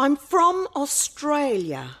 I'm from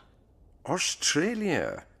Australia.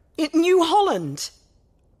 Australia? In New Holland.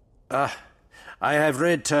 I have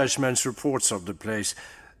read Tasman's reports of the place.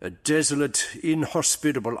 A desolate,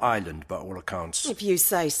 inhospitable island, by all accounts. If you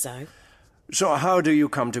say so. So how do you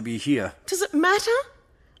come to be here? Does it matter?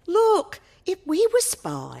 Look, if we were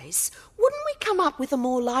spies, wouldn't we come up with a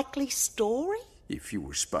more likely story? If you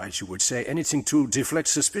were spies, you would say anything to deflect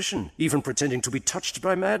suspicion, even pretending to be touched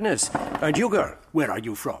by madness. And you, girl, where are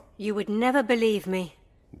you from? You would never believe me.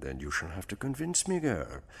 Then you shall have to convince me,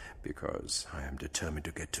 girl, because I am determined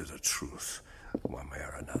to get to the truth, one way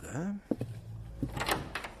or another.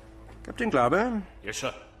 Captain Glauber? Yes,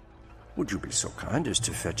 sir. Would you be so kind as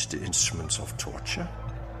to fetch the instruments of torture?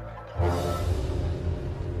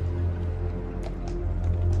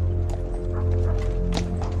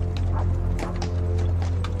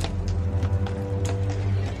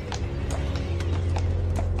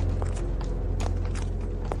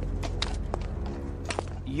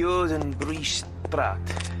 Joden Briest Praat.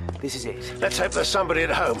 This is it. Let's hope there's somebody at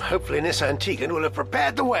home. Hopefully Nyssa and Tegan will have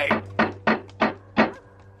prepared the way.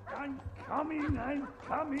 I'm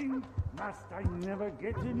coming. Must I never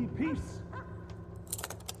get any peace?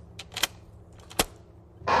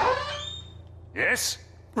 Yes?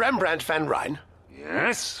 Rembrandt van Rijn?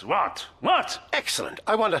 Yes? What? Excellent.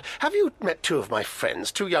 I wonder, have you met two of my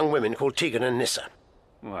friends, two young women called Tegan and Nyssa?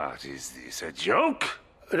 What is this, a joke?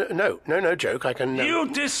 No joke. I can... You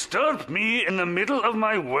disturb me in the middle of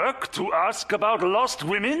my work to ask about lost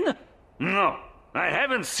women? No, I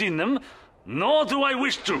haven't seen them, nor do I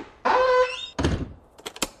wish to.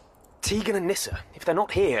 Tegan and Nyssa, if they're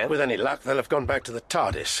not here... With any luck, they'll have gone back to the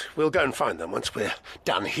TARDIS. We'll go and find them once we're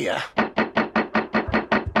done here.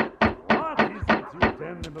 What is it, you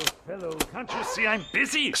damnable fellow? Can't you see I'm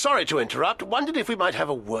busy? Sorry to interrupt. Wondered if we might have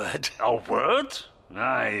a word. A word?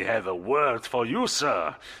 I have a word for you,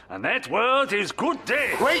 sir. And that word is good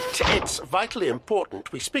day. Wait, it's vitally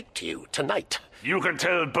important we speak to you tonight. You can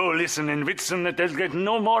tell Bolison and Whitson that they'll get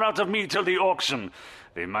no more out of me till the auction.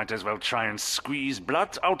 They might as well try and squeeze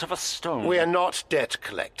blood out of a stone. We are not debt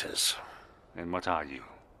collectors. Then what are you?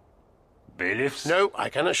 Bailiffs? No, I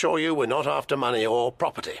can assure you we're not after money or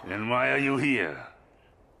property. Then why are you here?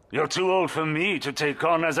 You're too old for me to take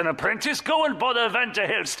on as an apprentice. Go and bother Van der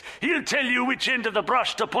Helst. He'll tell you which end of the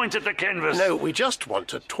brush to point at the canvas. No, we just want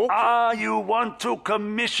to talk... You want to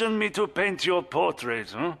commission me to paint your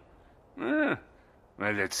portrait, huh? Well,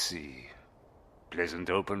 let's see. Pleasant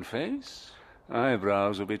open face?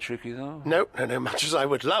 Eyebrows will be tricky, though. No, much as I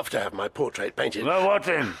would love to have my portrait painted. Well, what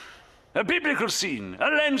then? A biblical scene, a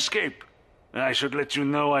landscape. I should let you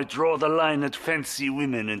know I draw the line at fancy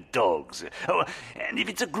women and dogs. Oh, and if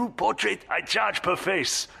it's a group portrait, I charge per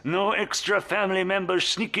face. No extra family members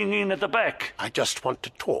sneaking in at the back. I just want to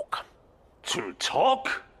talk. To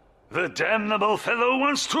talk? The damnable fellow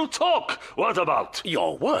wants to talk. What about?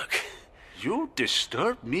 Your work. You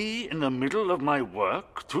disturb me in the middle of my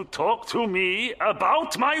work to talk to me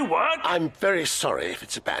about my work? I'm very sorry if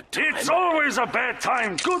it's a bad time. It's always a bad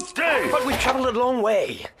time. Good day. But we've travelled a long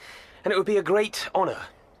way, and it would be a great honour.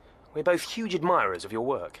 We're both huge admirers of your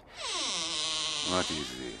work. What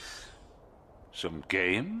is this? Some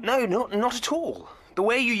game? No, not at all. The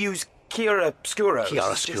way you use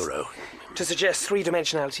chiaroscuro to suggest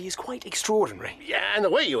three-dimensionality is quite extraordinary. Yeah, and the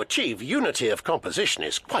way you achieve unity of composition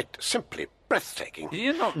is quite simply breathtaking.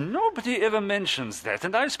 You know, nobody ever mentions that,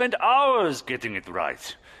 and I spent hours getting it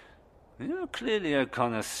right. You're clearly a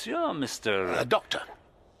connoisseur, Mr... Doctor.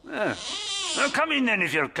 Come in then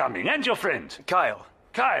if you're coming, and your friend. Kyle.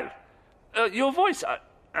 Your voice,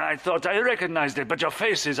 I thought I recognized it, but your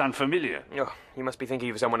face is unfamiliar. Oh, you must be thinking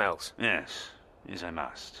of someone else. Yes, I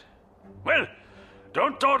must. Well,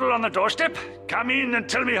 don't dawdle on the doorstep. Come in and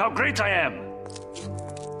tell me how great I am.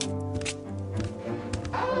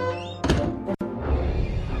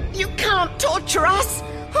 You can't torture us!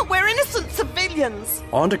 We're innocent civilians!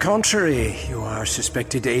 On the contrary, you are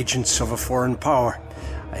suspected agents of a foreign power.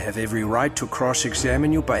 I have every right to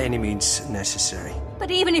cross-examine you by any means necessary. But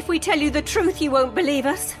even if we tell you the truth, you won't believe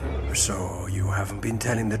us. So you haven't been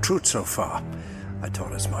telling the truth so far. I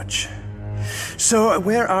thought as much. So,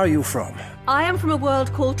 where are you from? I am from a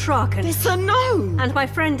world called Traken. It's unknown! And my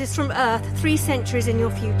friend is from Earth, 3 centuries in your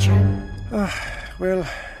future. Well,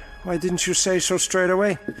 why didn't you say so straight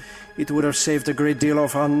away? It would have saved a great deal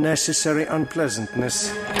of unnecessary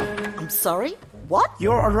unpleasantness. I'm sorry? What?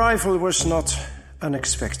 Your arrival was not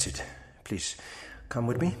unexpected. Please, come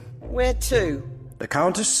with me. Where to? The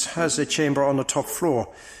Countess has a chamber on the top floor.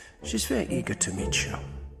 She's very eager to meet you.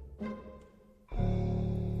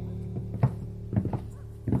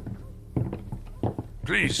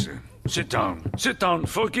 Please, sit down. Sit down.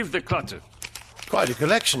 Forgive the clutter. Quite a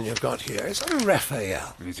collection you've got here. Is that a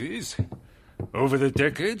Raphael? It is. Over the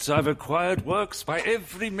decades, I've acquired works by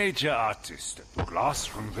every major artist. Glass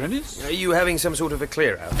from Venice. Are you having some sort of a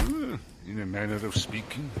clear-out? In a manner of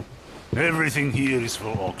speaking. Everything here is for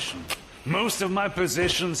auction. Most of my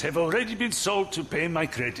possessions have already been sold to pay my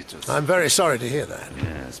creditors. I'm very sorry to hear that.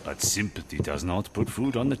 Yes, but sympathy does not put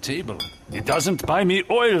food on the table. It doesn't buy me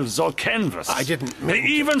oils or canvas. I didn't mean They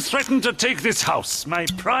even threatened to take this house, my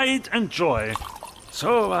pride and joy.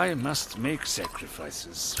 So I must make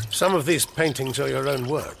sacrifices. Some of these paintings are your own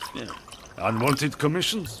work. Yeah. Unwanted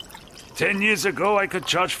commissions. 10 years ago, I could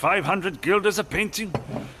charge 500 guilders a painting.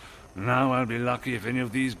 Now I'll be lucky if any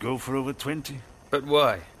of these go for over 20. But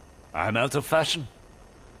why? I'm out of fashion.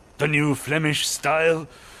 The new Flemish style.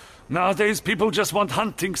 Nowadays, people just want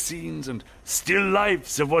hunting scenes and still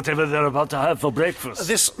lifes of whatever they're about to have for breakfast.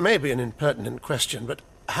 This may be an impertinent question, but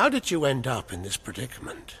how did you end up in this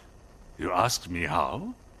predicament? You asked me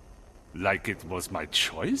how? Like it was my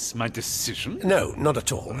choice, my decision? No, not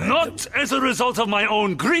at all. Not as a result of my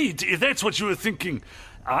own greed, if that's what you were thinking.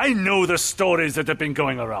 I know the stories that have been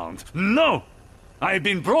going around. No! I've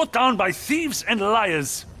been brought down by thieves and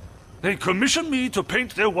liars. They commission me to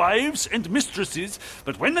paint their wives and mistresses,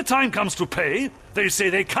 but when the time comes to pay, they say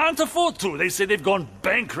they can't afford to. They say they've gone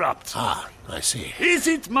bankrupt. Ah, I see. Is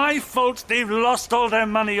it my fault they've lost all their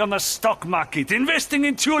money on the stock market, investing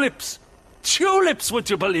in tulips? Tulips, would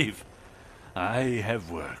you believe? I have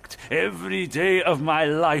worked every day of my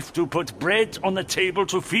life to put bread on the table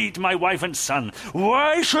to feed my wife and son.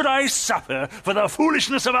 Why should I suffer for the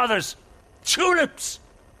foolishness of others? Tulips!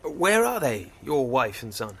 Where are they, your wife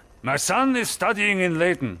and son? My son is studying in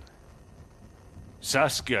Leyden.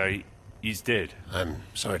 Saskia is dead. I'm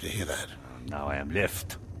sorry to hear that. Now I am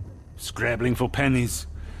left, scrabbling for pennies.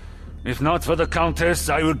 If not for the Countess,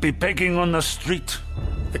 I would be begging on the street.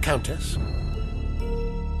 The Countess?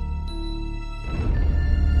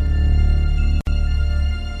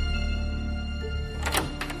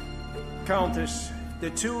 Countess,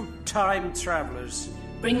 the two time travelers.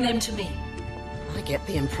 Bring them to me. I get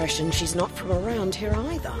the impression she's not from around here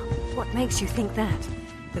either. What makes you think that?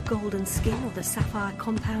 The golden skin or the sapphire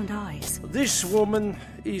compound eyes? This woman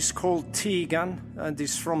is called Tegan and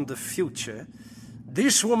is from the future.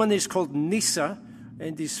 This woman is called Nyssa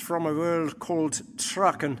and is from a world called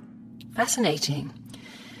Traken. Fascinating.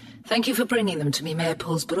 Thank you for bringing them to me, Mayor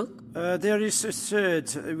Paulsbrook. There is a third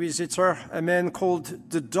visitor, a man called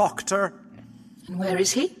the Doctor. And where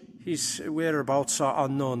is he? His whereabouts are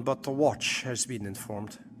unknown, but the watch has been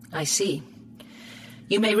informed. I see.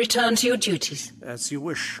 You may return to your duties. As you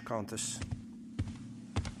wish, Countess.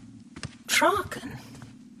 Traken?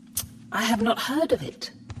 I have not heard of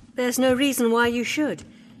it. There's no reason why you should.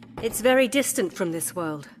 It's very distant from this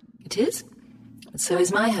world. It is? But so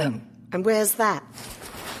is my home. And where's that?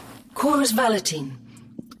 Chorus Valentin.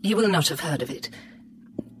 You will not have heard of it.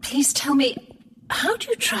 Please tell me, how do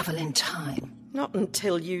you travel in time? Not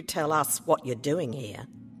until you tell us what you're doing here.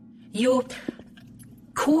 Your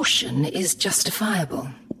caution is justifiable.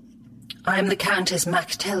 I am the Countess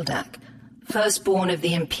Mach-Teldak, firstborn of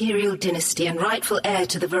the Imperial dynasty and rightful heir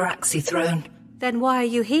to the Varaxi throne. Then why are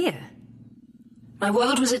you here? My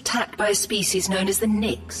world was attacked by a species known as the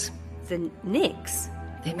Nyx. The Nyx?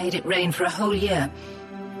 They made it rain for a whole year.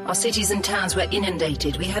 Our cities and towns were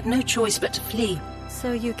inundated. We had no choice but to flee.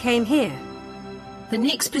 So you came here? The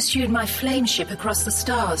Nyx pursued my flame ship across the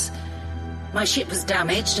stars. My ship was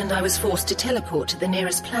damaged and I was forced to teleport to the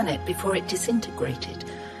nearest planet before it disintegrated.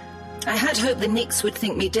 I had hoped the Nyx would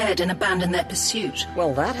think me dead and abandon their pursuit.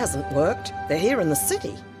 Well, that hasn't worked. They're here in the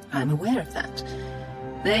city. I'm aware of that.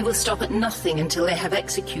 They will stop at nothing until they have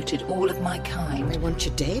executed all of my kind. They want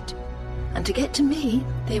you dead? And to get to me,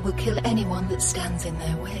 they will kill anyone that stands in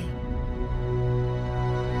their way.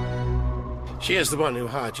 She is the one who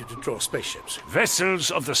hired you to draw spaceships.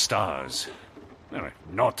 Vessels of the stars.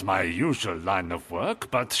 Not my usual line of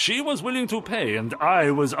work, but she was willing to pay, and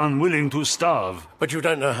I was unwilling to starve. But you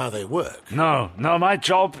don't know how they work. No, my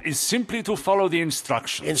job is simply to follow the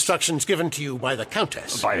instructions. Instructions given to you by the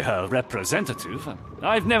Countess? By her representative.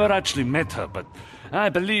 I've never actually met her, but I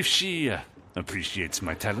believe she appreciates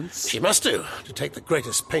my talents. She must do, to take the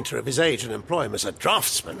greatest painter of his age and employ him as a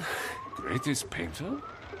draftsman. Greatest painter?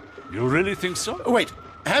 You really think so? Wait,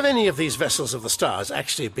 have any of these vessels of the stars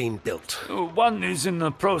actually been built? One is in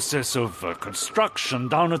the process of construction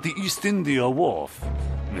down at the East India Wharf.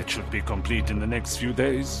 It should be complete in the next few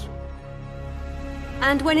days.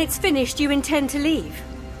 And when it's finished, you intend to leave?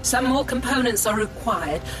 Some more components are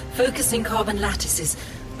required, focusing carbon lattices,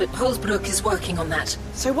 but Polsbrook is working on that.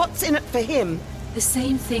 So what's in it for him? The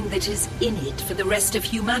same thing that is in it for the rest of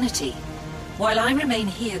humanity. While I remain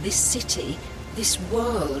here, this city, this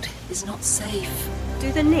world, is not safe.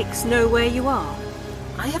 Do the Nyx know where you are?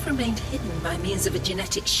 I have remained hidden by means of a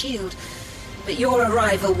genetic shield, but your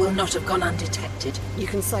arrival will not have gone undetected. You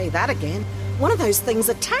can say that again. One of those things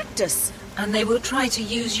attacked us. And they will try to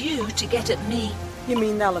use you to get at me. You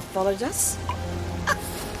mean they'll have followed us?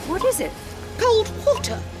 What is it? Cold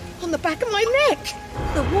water on the back of my neck.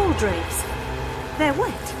 The wall drapes. They're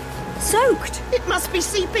wet. Soaked. It must be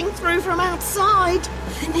seeping through from outside.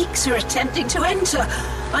 The Nyx are attempting to enter.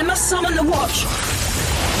 I must summon the watch.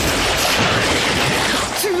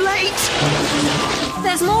 Too late.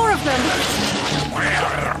 There's more of them.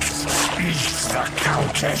 Where is the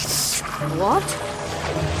Countess? What?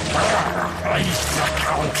 Where is the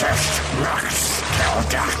Countess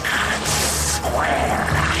Mach-Teldak? Where?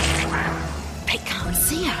 They can't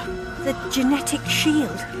see her. The genetic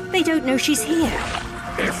shield. They don't know she's here.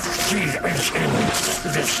 If she is in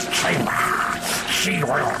this chamber, she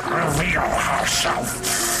will reveal herself.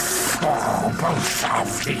 Or both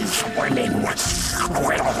of these women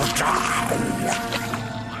will die.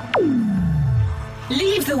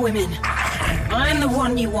 Leave the women. I'm the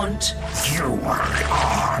one you want. You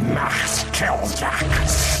are Mach-Teldak,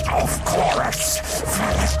 of course,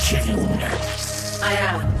 Valentine. I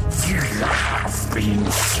am. You have been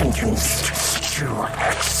sentenced to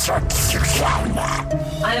execution.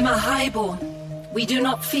 I am a highborn. We do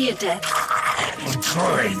not fear death.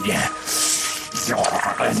 Good. Your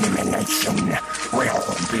elimination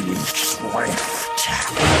will be swift.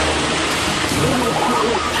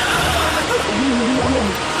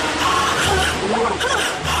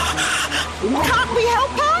 Can't we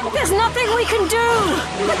help her? There's nothing we can do.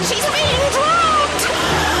 But she's being drowned.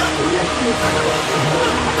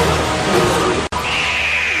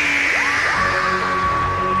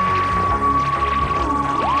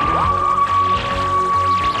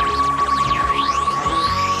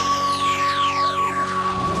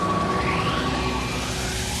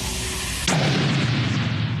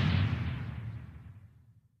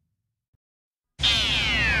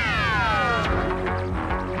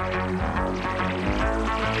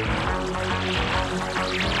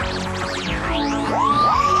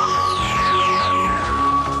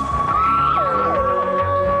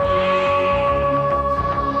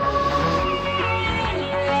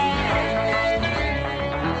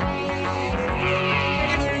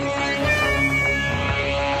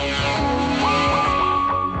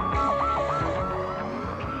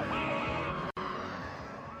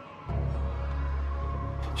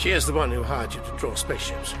 She is the one who hired you to draw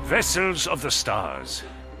spaceships. Vessels of the stars.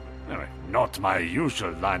 Not my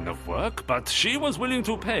usual line of work, but she was willing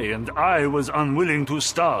to pay, and I was unwilling to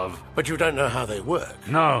starve. But you don't know how they work.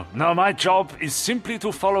 No, my job is simply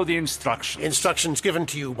to follow the instructions. Instructions given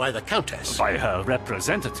to you by the Countess? By her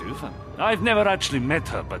representative. I've never actually met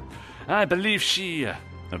her, but I believe she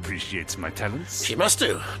appreciates my talents. She must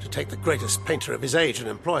do, to take the greatest painter of his age and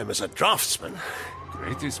employ him as a draftsman.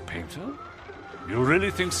 Greatest painter? You really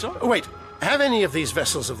think so? Wait, have any of these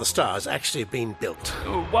vessels of the stars actually been built?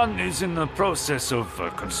 One is in the process of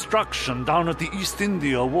construction down at the East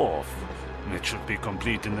India Wharf. It should be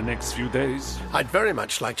complete in the next few days. I'd very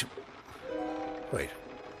much like to... Wait.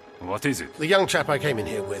 What is it? The young chap I came in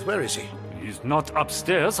here with, where is he? He's not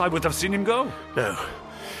upstairs. I would have seen him go. No.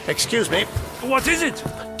 Excuse me. What is it?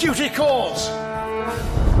 Duty calls!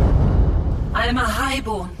 I am a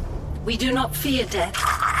highborn. We do not fear death.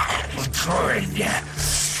 Good.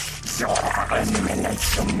 Your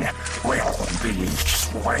elimination will be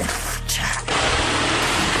swift.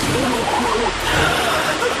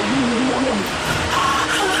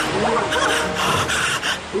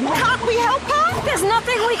 Can't we help her? There's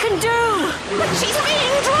nothing we can do. But she's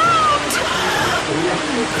being drowned.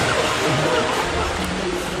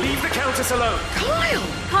 Leave the Countess alone. Kyle!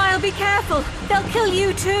 Kyle, be careful. They'll kill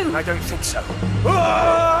you too. I don't think so.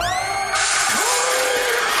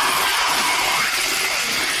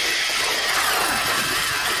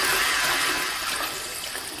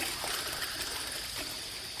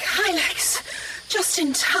 Just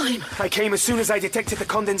in time. I came as soon as I detected the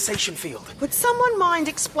condensation field. Would someone mind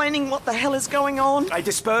explaining what the hell is going on? I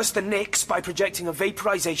dispersed the Nyx by projecting a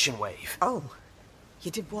vaporization wave. Oh.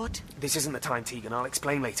 You did what? This isn't the time, Tegan. I'll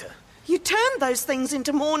explain later. You turned those things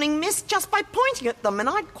into morning mist just by pointing at them, and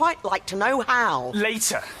I'd quite like to know how.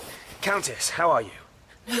 Later. Countess, how are you?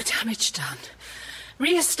 No damage done.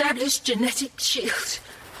 Re-established genetic shield.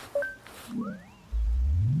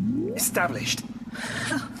 Established.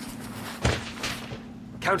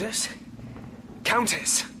 Countess?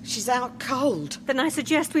 Countess! She's out cold. Then I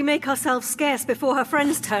suggest we make ourselves scarce before her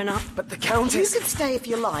friends turn up. But the You Countess... can stay if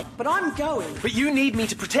you like, but I'm going. But you need me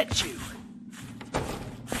to protect you.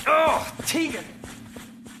 Oh, Tegan!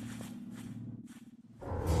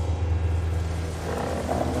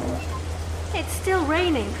 It's still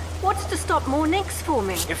raining. What's to stop more Nyx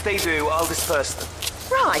forming? If they do, I'll disperse them.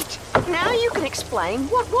 Right. Now you can explain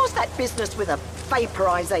what was that business with a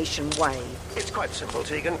vaporization wave? It's quite simple,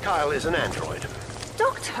 Tegan. Kyle is an android.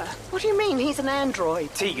 Doctor! What do you mean he's an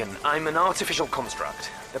android? Tegan, I'm an artificial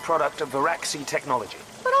construct, the product of Varaxi technology.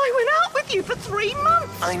 But I went out with you for 3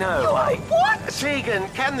 months. I know, You're what? Tegan,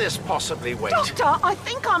 can this possibly wait? Doctor, I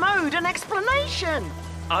think I'm owed an explanation.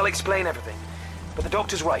 I'll explain everything. But the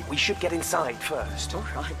doctor's right, we should get inside first. All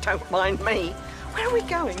right, don't mind me. Where are we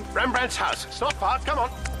going? Rembrandt's house. It's not far. Come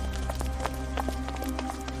on.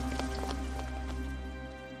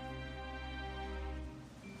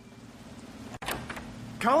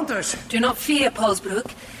 Countess! Do not fear,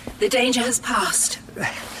 Polsbrook. The danger has passed.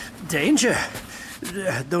 Danger?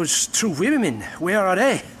 Those 2 women, where are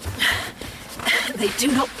they? They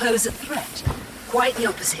do not pose a threat. Quite the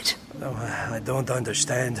opposite. No, I don't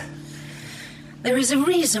understand. There is a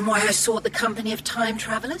reason why I sought the company of time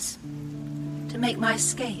travelers. To make my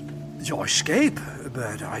escape. Your escape?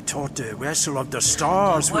 But I thought the vessel of the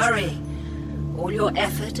stars Don't worry. All your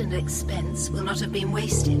effort and expense will not have been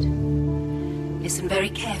wasted. Listen very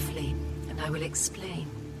carefully, and I will explain.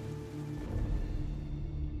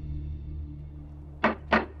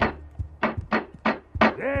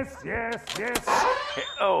 Yes.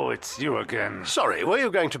 Oh, it's you again. Sorry, were you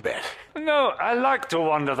going to bed? No, I like to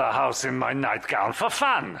wander the house in my nightgown for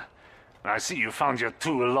fun. I see you found your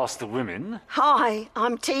 2 lost women. Hi,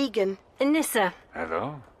 I'm Tegan. Nyssa.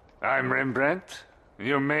 Hello, I'm Rembrandt.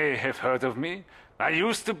 You may have heard of me. I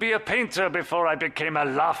used to be a painter before I became a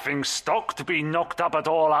laughing stock to be knocked up at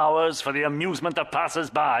all hours for the amusement of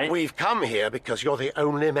passers-by. We've come here because you're the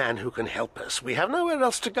only man who can help us. We have nowhere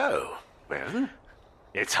else to go. Well,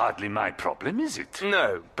 it's hardly my problem, is it?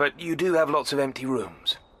 No, but you do have lots of empty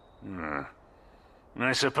rooms.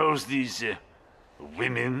 I suppose these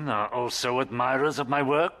women are also admirers of my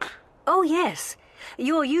work? Oh, yes.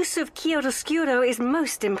 Your use of chiaroscuro is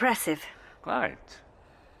most impressive. Quite.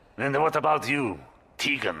 Then what about you,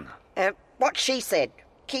 Tegan? What she said.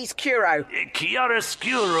 Chiaroscuro.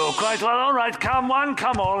 Chiaroscuro, quite well. All right, come one,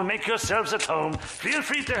 come all. Make yourselves at home. Feel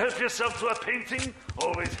free to help yourself to a painting.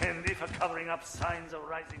 Always handy for covering up signs of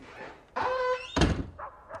rising death.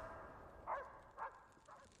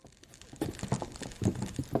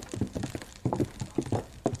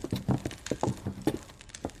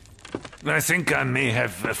 I think I may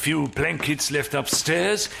have a few blankets left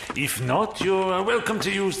upstairs. If not, you're welcome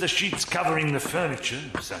to use the sheets covering the furniture,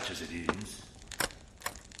 such as it is.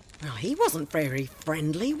 Well, he wasn't very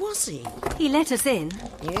friendly, was he? He let us in.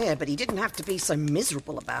 Yeah, but he didn't have to be so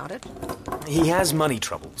miserable about it. He has money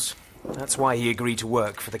troubles. That's why he agreed to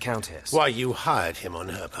work for the Countess. Why you hired him on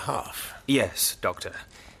her behalf. Yes, Doctor.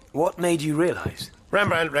 What made you realize?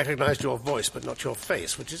 Rembrandt recognized your voice, but not your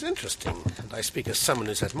face, which is interesting. And I speak as someone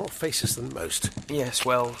who's had more faces than most. Yes,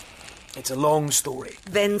 well, it's a long story.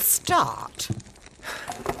 Then start.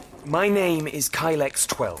 My name is Kylex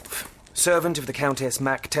 12, servant of the Countess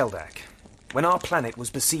Mach-Teldak. When our planet was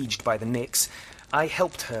besieged by the Nyx, I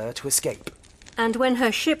helped her to escape. And when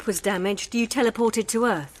her ship was damaged, you teleported to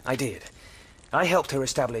Earth. I did. I helped her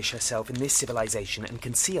establish herself in this civilization and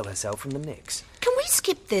conceal herself from the Nyx. Can we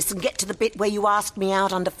skip this and get to the bit where you asked me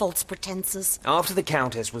out under false pretenses? After the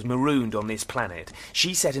Countess was marooned on this planet,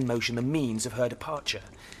 she set in motion the means of her departure.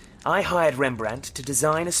 I hired Rembrandt to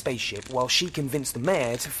design a spaceship while she convinced the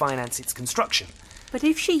mayor to finance its construction. But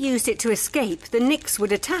if she used it to escape, the Nyx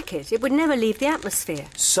would attack it. It would never leave the atmosphere.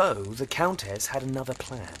 So the Countess had another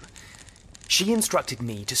plan. She instructed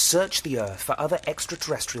me to search the Earth for other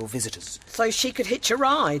extraterrestrial visitors. So she could hitch a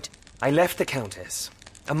ride. I left the Countess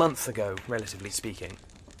a month ago, relatively speaking,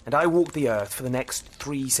 and I walked the Earth for the next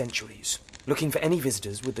 3 centuries, looking for any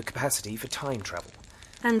visitors with the capacity for time travel.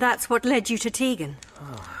 And that's what led you to Tegan.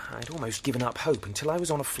 I'd almost given up hope until I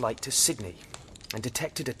was on a flight to Sydney and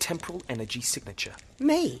detected a temporal energy signature.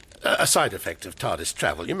 Me? A side effect of TARDIS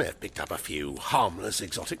travel. You may have picked up a few harmless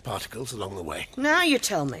exotic particles along the way. Now you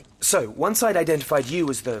tell me. So, once I'd identified you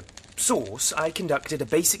as the source, I conducted a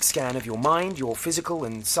basic scan of your mind, your physical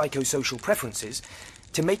and psychosocial preferences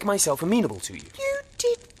to make myself amenable to you. You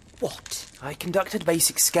did what? I conducted a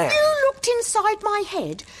basic scan. You looked inside my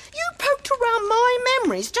head. You poked around my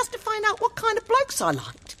memories just to find out what kind of blokes I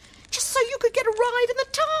liked. Just So you could get a ride in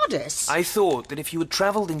the TARDIS? I thought that if you had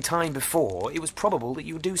travelled in time before, it was probable that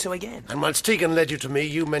you would do so again. And once Tegan led you to me,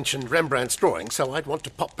 you mentioned Rembrandt's drawing, so I'd want to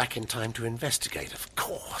pop back in time to investigate, of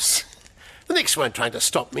course. The Nyx weren't trying to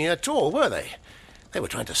stop me at all, were they? They were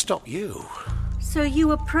trying to stop you. So you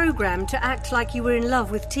were programmed to act like you were in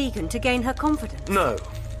love with Tegan to gain her confidence? No,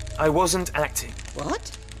 I wasn't acting.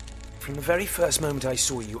 What? From the very first moment I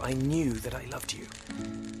saw you, I knew that I loved you.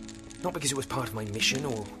 Not because it was part of my mission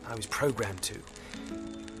or I was programmed to.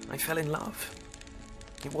 I fell in love.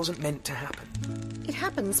 It wasn't meant to happen. It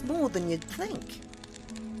happens more than you'd think.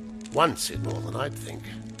 Once it more than I'd think.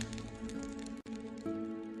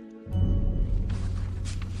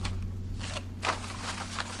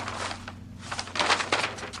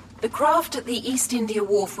 The craft at the East India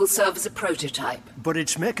Wharf will serve as a prototype. But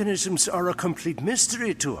its mechanisms are a complete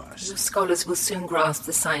mystery to us. Your scholars will soon grasp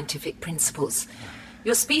the scientific principles.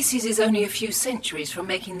 Your species is only a few centuries from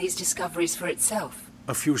making these discoveries for itself.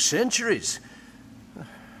 A few centuries?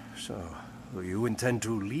 So, you intend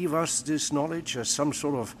to leave us this knowledge as some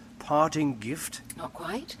sort of parting gift? Not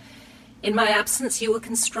quite. In my absence, you will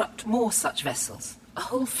construct more such vessels. A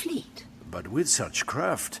whole fleet. But with such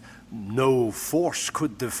craft, no force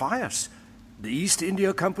could defy us. The East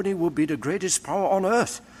India Company will be the greatest power on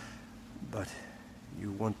Earth. But you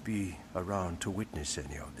won't be around to witness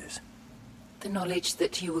any of this. The knowledge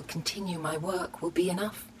that you will continue my work will be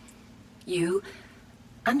enough. You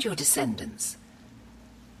and your descendants.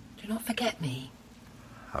 Do not forget me.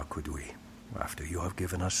 How could we, after you have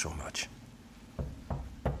given us so much?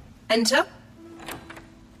 Enter.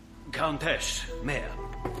 Countess, Mayor.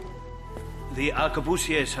 The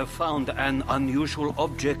arquebusiers have found an unusual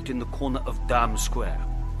object in the corner of Dam Square.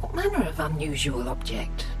 What manner of unusual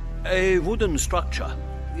object? A wooden structure.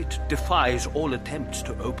 It defies all attempts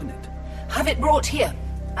to open it. Have it brought here.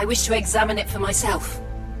 I wish to examine it for myself.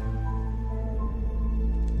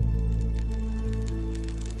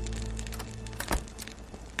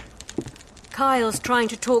 Kyle's trying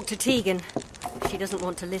to talk to Tegan. She doesn't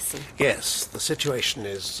want to listen. Yes, the situation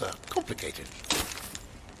is complicated.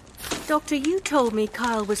 Doctor, you told me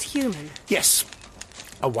Kyle was human. Yes,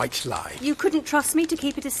 a white lie. You couldn't trust me to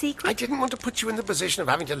keep it a secret? I didn't want to put you in the position of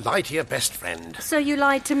having to lie to your best friend. So you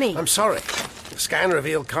lied to me? I'm sorry. The scan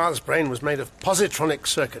revealed Kyle's brain was made of positronic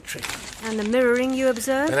circuitry. And the mirroring you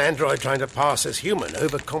observed? An android trying to pass as human,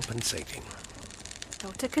 overcompensating.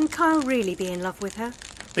 Doctor, can Kyle really be in love with her?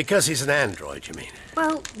 Because he's an android, you mean?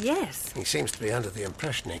 Well, yes. He seems to be under the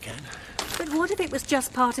impression he can. But what if it was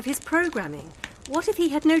just part of his programming? What if he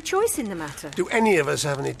had no choice in the matter? Do any of us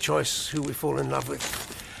have any choice who we fall in love with?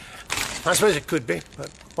 I suppose it could be, but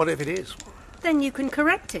what if it is? Then you can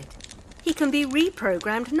correct it. He can be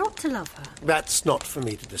reprogrammed not to love her. That's not for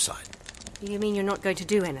me to decide. You mean you're not going to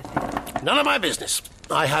do anything? None of my business.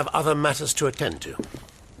 I have other matters to attend to.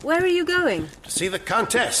 Where are you going? To see the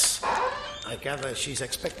Countess. I gather she's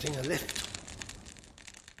expecting a lift.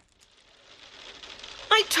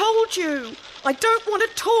 I told you! I don't want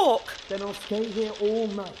to talk! Then I'll stay here all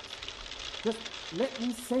night. Just let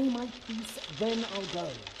me say my piece, then I'll go.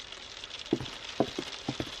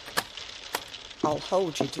 I'll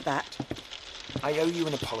hold you to that. I owe you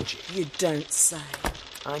an apology. You don't say.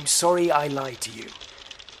 I'm sorry I lied to you.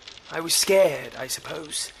 I was scared, I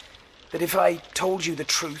suppose, that if I told you the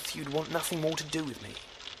truth, you'd want nothing more to do with me.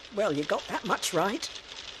 Well, you got that much right.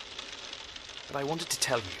 But I wanted to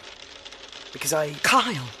tell you, because I...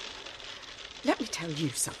 Kyle, let me tell you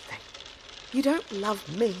something. You don't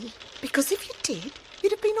love me, because if you did,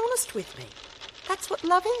 you'd have been honest with me. That's what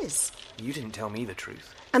love is. You didn't tell me the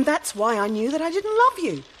truth. And that's why I knew that I didn't love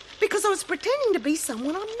you, because I was pretending to be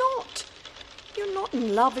someone I'm not. You're not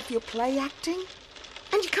in love if you're play acting.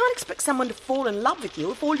 And you can't expect someone to fall in love with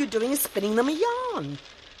you if all you're doing is spinning them a yarn.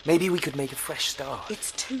 Maybe we could make a fresh start.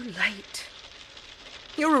 It's too late.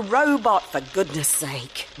 You're a robot, for goodness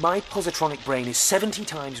sake. My positronic brain is 70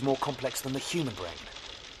 times more complex than the human brain.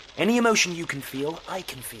 Any emotion you can feel, I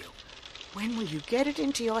can feel. When will you get it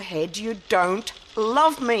into your head you don't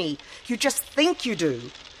love me? You just think you do.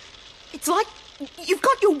 It's like you've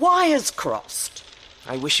got your wires crossed.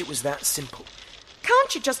 I wish it was that simple.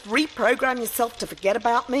 Can't you just reprogram yourself to forget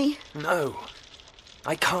about me? No,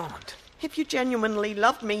 I can't. If you genuinely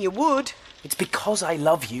loved me, you would. It's because I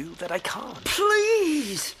love you that I can't.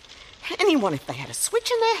 Please! Anyone, if they had a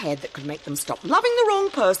switch in their head that could make them stop loving the wrong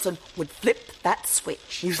person, would flip that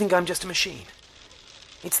switch. You think I'm just a machine?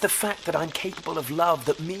 It's the fact that I'm capable of love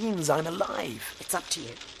that means I'm alive. It's up to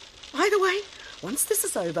you. Either way, once this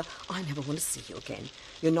is over, I never want to see you again.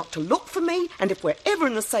 You're not to look for me, and if we're ever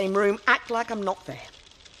in the same room, act like I'm not there.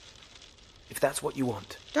 If that's what you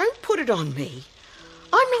want. Don't put it on me.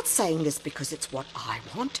 I'm not saying this because it's what I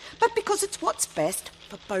want, but because it's what's best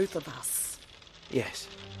for both of us. Yes.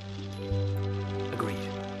 Agreed.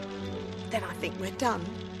 Then I think we're done.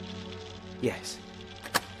 Yes.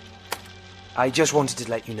 I just wanted to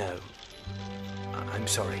let you know. I'm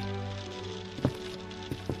sorry.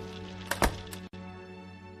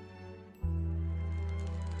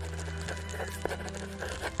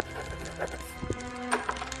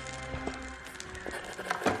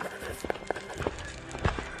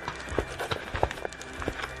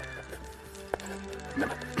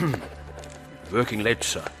 Working late,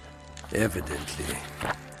 sir. Evidently.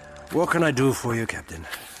 What can I do for you, Captain?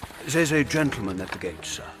 There's a gentleman at the gate,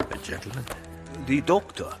 sir. A gentleman? The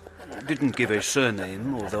doctor didn't give a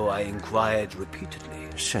surname, although I inquired repeatedly.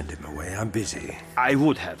 Send him away. I'm busy. I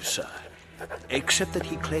would have, sir. Except that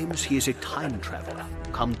he claims he is a time traveler,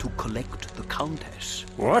 come to collect the Countess.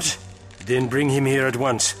 What? Then bring him here at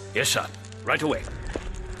once. Yes, sir. Right away.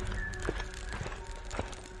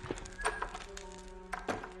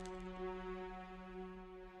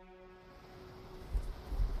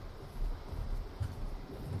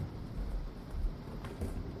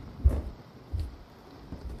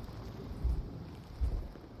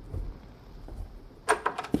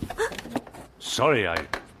 Sorry, I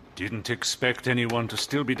didn't expect anyone to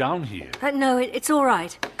still be down here. No, it's all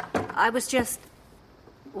right. I was just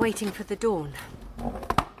waiting for the dawn.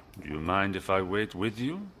 Do you mind if I wait with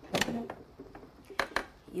you?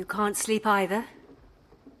 You can't sleep either?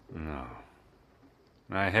 No.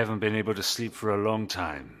 I haven't been able to sleep for a long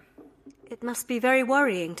time. It must be very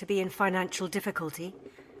worrying to be in financial difficulty.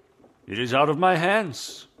 It is out of my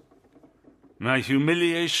hands. My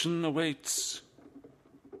humiliation awaits.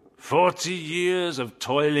 40 years of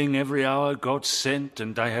toiling every hour God sent,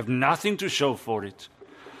 and I have nothing to show for it.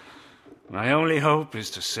 My only hope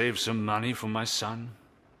is to save some money for my son,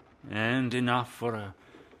 and enough for a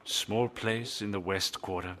small place in the West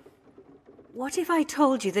Quarter. What if I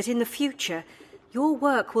told you that in the future your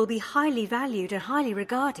work will be highly valued and highly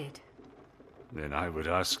regarded? Then I would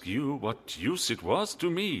ask you what use it was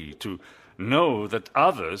to me to know that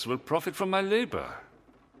others will profit from my labor.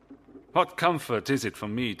 What comfort is it for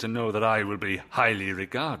me to know that I will be highly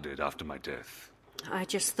regarded after my death? I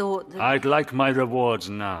just thought that... I'd like my rewards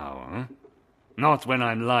now, huh? Not when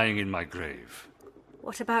I'm lying in my grave.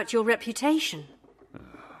 What about your reputation?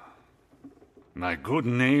 My good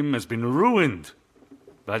name has been ruined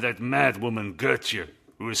by that mad woman Gertje,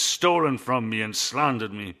 who has stolen from me and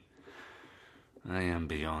slandered me. I am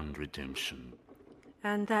beyond redemption.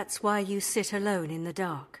 And that's why you sit alone in the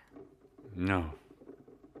dark? No.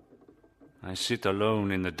 I sit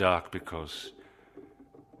alone in the dark because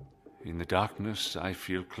in the darkness I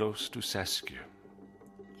feel close to Saskia.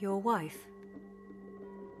 Your wife?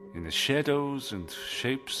 In the shadows and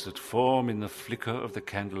shapes that form in the flicker of the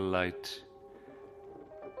candlelight,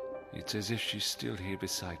 it's as if she's still here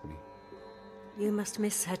beside me. You must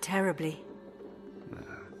miss her terribly.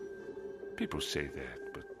 People say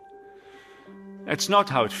that, but that's not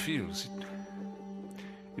how it feels.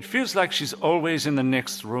 It feels like she's always in the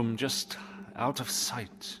next room, just out of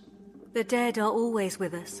sight. The dead are always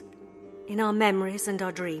with us, in our memories and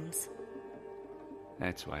our dreams.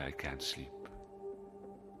 That's why I can't sleep.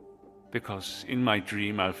 Because in my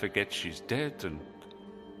dream I'll forget she's dead, and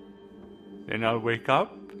then I'll wake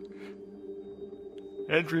up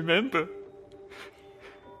and remember.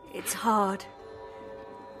 It's hard.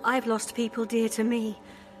 I've lost people dear to me,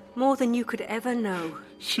 more than you could ever know.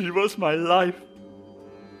 She was my life.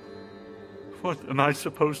 What am I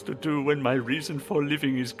supposed to do when my reason for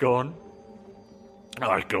living is gone?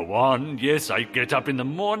 I go on, yes, I get up in the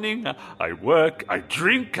morning, I work, I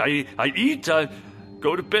drink, I eat, I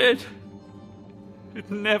go to bed. It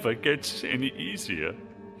never gets any easier.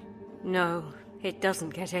 No, it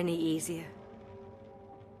doesn't get any easier.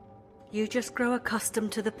 You just grow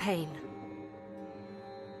accustomed to the pain.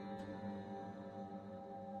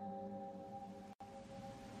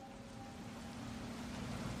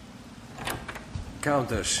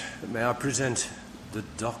 Countess, may I present the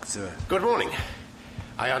doctor? Good morning.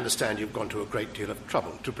 I understand you've gone to a great deal of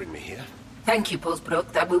trouble to bring me here. Thank you,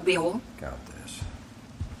 Posbrook. That will be all. Countess.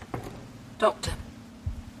 Doctor,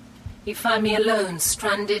 you find me alone,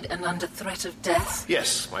 stranded and under threat of death?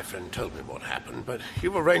 Yes, my friend told me what happened, but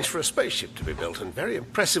you've arranged for a spaceship to be built, and very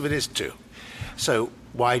impressive it is too. So,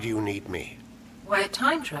 why do you need me? Why, a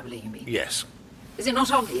time traveller, you mean? Yes. Is it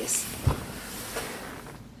not obvious?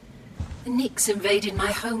 The Nix invaded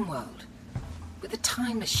my homeworld with a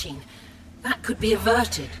time machine. That could be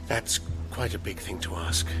averted. That's quite a big thing to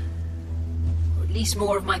ask. Or at least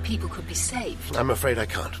more of my people could be saved. I'm afraid I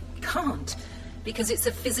can't. Can't? Because it's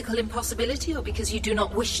a physical impossibility, or because you do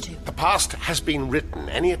not wish to? The past has been written.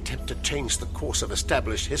 Any attempt to change the course of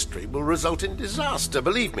established history will result in disaster.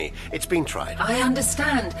 Believe me, it's been tried. I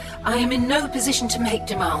understand. I am in no position to make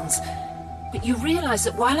demands. But you realize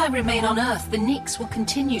that while I remain on Earth, the Nyx will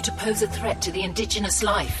continue to pose a threat to the indigenous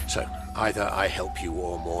life. So, either I help you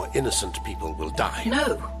or more innocent people will die.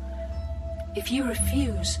 No. If you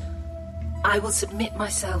refuse, I will submit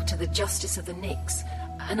myself to the justice of the Nyx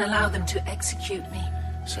and allow them to execute me.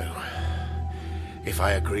 So, if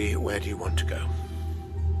I agree, where do you want to go?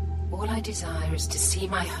 All I desire is to see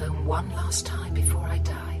my home one last time before I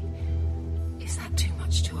die. Is that too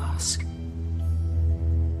much to ask?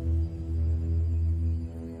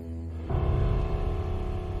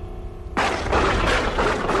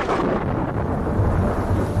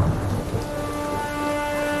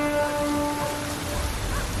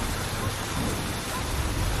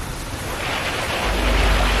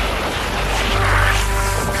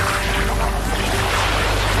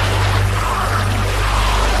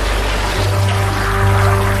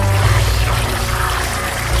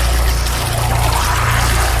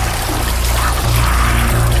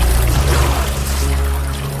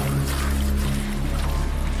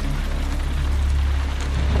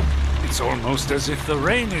 Almost as if the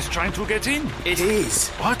rain is trying to get in. It is.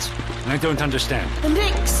 What? I don't understand. The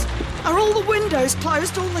Nyx! Are all the windows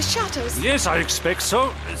closed, all the shutters? Yes, I expect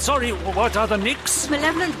so. Sorry, what are the Nyx?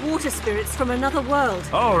 Malevolent water spirits from another world.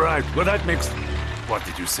 All right, well that makes... What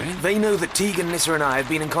did you say? They know that Tegan, Nyssa and I have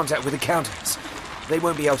been in contact with the Countess. They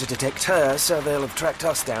won't be able to detect her, so they'll have tracked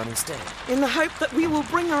us down instead. In the hope that we will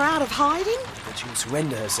bring her out of hiding? That she'll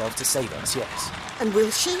surrender herself to save us, yes. And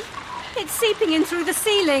will she? It's seeping in through the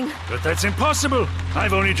ceiling. But that's impossible.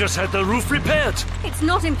 I've only just had the roof repaired. It's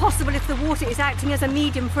not impossible if the water is acting as a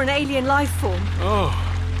medium for an alien life form. Oh,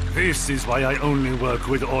 this is why I only work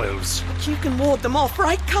with oils. But you can ward them off,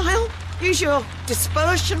 right, Kyle? Use your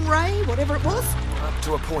dispersion ray, whatever it was? Up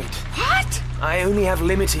to a point. What? I only have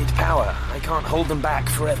limited power. I can't hold them back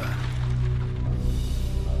forever.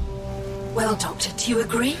 Well, Doctor, do you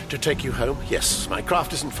agree? To take you home? Yes, my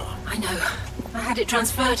craft isn't far. I know. I had it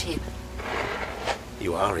transferred here.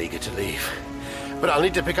 You are eager to leave. But I'll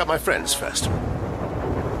need to pick up my friends first.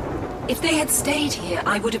 If they had stayed here,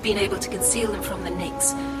 I would have been able to conceal them from the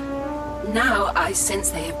Nyx. Now I sense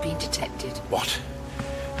they have been detected. What?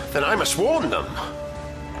 Then I must warn them.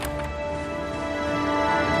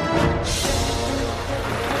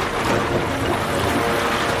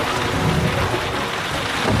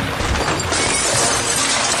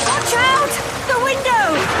 Watch out! The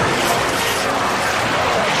window!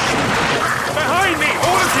 Behind me!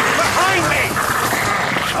 All of you! Behind me!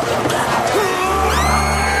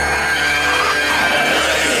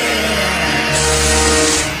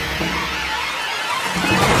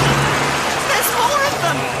 There's more of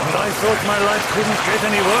them! I thought my life couldn't get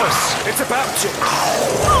any worse. It's about to.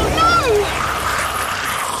 Oh, no!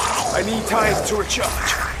 I need time to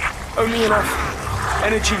recharge. Only enough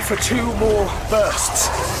energy for 2 more bursts.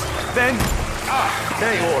 Then...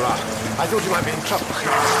 There you all are. I thought you might be in trouble.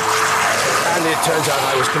 And it turns out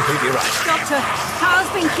I was completely right. Doctor, Carl's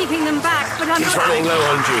been keeping them back, but I'm He's not... running low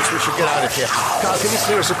on juice. We should get out of here. Carl, can you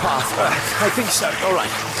clear us a path? I think so. All right.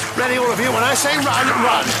 Ready, all of you? When I say run,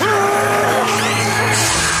 run.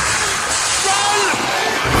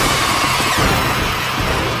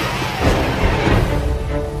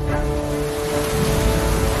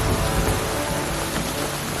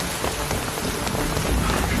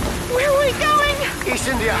 Where are we going? East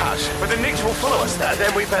India House. But the Nyx will follow us there.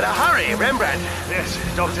 Then we better hurry. Rembrandt. Yes,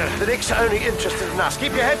 Doctor. The Nyx are only interested in us.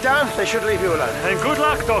 Keep your head down. They should leave you alone. And good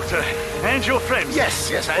luck, Doctor. And your friends. Yes,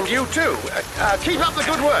 and you too. Keep up the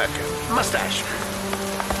good work. Mustache.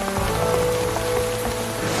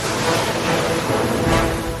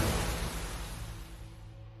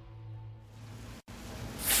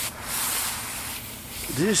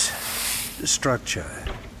 This structure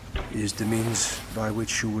is the means by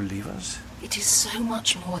which you will leave us? It is so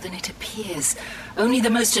much more than it appears. Only the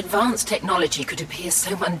most advanced technology could appear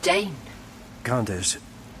so mundane. Countess,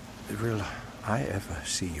 will I ever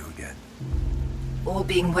see you again? All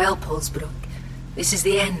being well, Paulsbrook, this is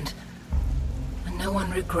the end. And no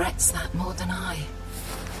one regrets that more than I.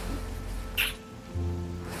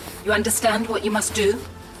 You understand what you must do?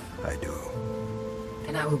 I do.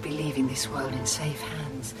 Then I will be leaving this world in safe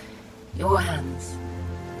hands. Your hands.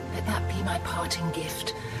 Let that be my parting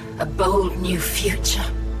gift. A bold new future.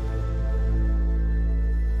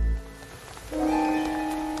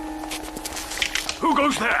 Who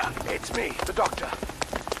goes there? It's me, the Doctor.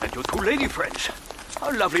 And your 2 lady friends.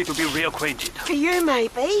 How lovely to be reacquainted. For you,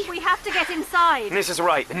 maybe. We have to get inside. Nyssa's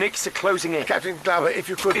right. The Nyx are closing in. Captain Glover, if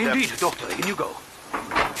you could... Indeed, Doctor, in you go.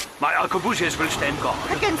 My arquebusiers will stand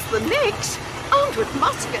guard. Against the Nyx? Armed with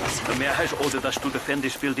muskets? The mayor has ordered us to defend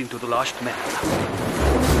this building to the last man.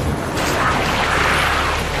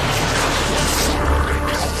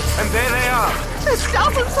 And there they are. There's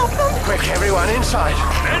dozens of them. Quick, everyone, inside.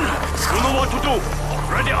 Men, you know what to do.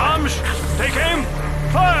 Ready arms, take aim,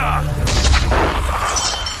 fire!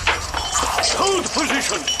 Hold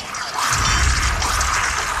position.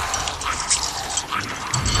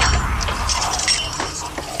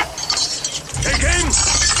 Take aim,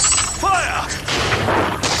 fire!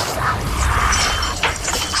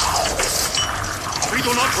 We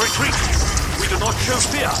do not retreat. We do not show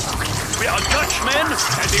fear. We are Dutchmen,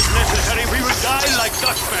 and if necessary, we will die like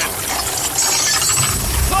Dutchmen.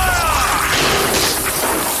 Fire!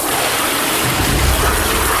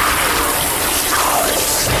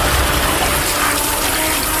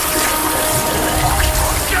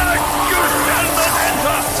 You shall not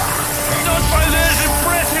enter! Not while there's a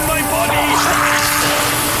breath in my body!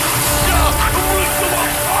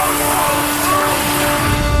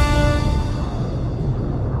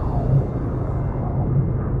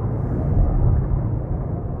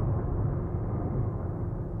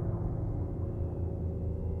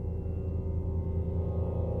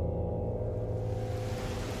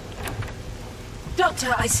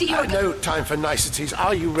 Doctor, I see you're... No time for niceties.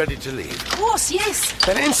 Are you ready to leave? Of course, yes.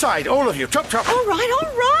 Then inside, all of you. Chop, chop. All right.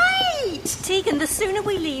 Tegan, the sooner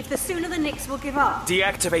we leave, the sooner the Nyx will give up.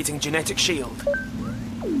 Deactivating genetic shield.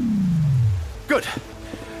 Good.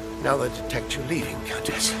 Now they detect you leaving,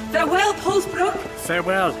 Countess. Farewell, Polsbrook.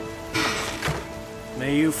 Farewell.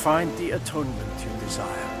 May you find the atonement you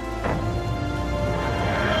desire.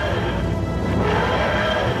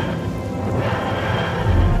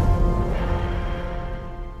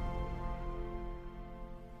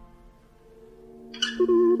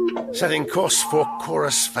 Setting course for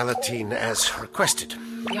Chorus Valetine as requested.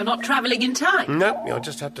 You're not travelling in time. No, you'll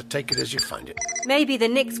just have to take it as you find it. Maybe the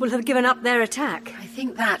Nyx will have given up their attack. I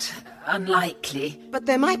think that unlikely. But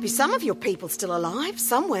there might be some of your people still alive,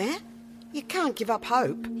 somewhere. You can't give up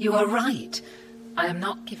hope. You are right. I am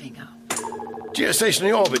not giving up.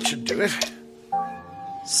 Geostationary orbit should do it.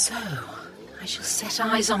 So, I shall set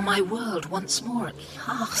eyes on my world once more at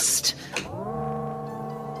last.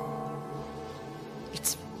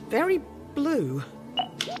 It's very blue.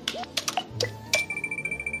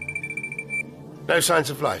 No signs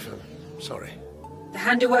of life. I'm sorry. The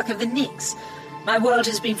handiwork of the Nyx. My world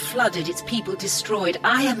has been flooded, its people destroyed.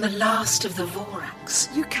 I am the last of the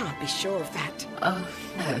Vorax. You can't be sure of that. Oh,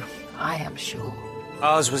 no, I am sure.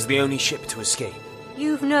 Ours was the only ship to escape.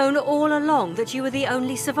 You've known all along that you were the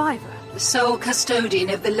only survivor. The sole custodian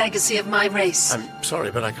of the legacy of my race. I'm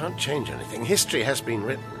sorry, but I can't change anything. History has been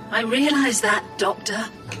written. I realise that, Doctor.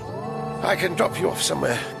 I can drop you off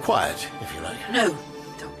somewhere quiet, if you like. No,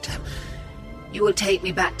 Doctor. You will take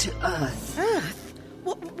me back to Earth. Earth?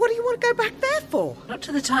 What do you want to go back there for? Not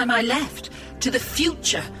to the time I left. To the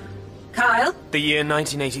future. Kyle? The year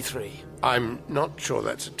 1983. I'm not sure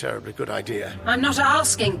that's a terribly good idea. I'm not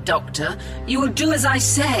asking, Doctor. You will do as I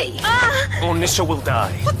say. Or Nyssa will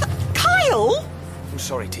die. What the... Kyle? I'm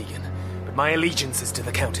sorry, Tegan, but my allegiance is to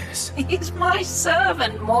the Countess. He's my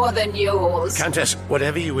servant more than yours. Countess,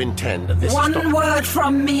 whatever you intend, this One is not... word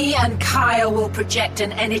from me and Kyle will project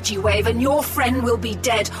an energy wave and your friend will be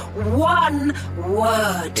dead. One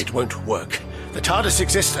word. It won't work. The TARDIS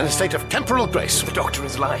exists in a state of temporal grace. The Doctor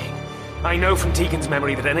is lying. I know from Tegan's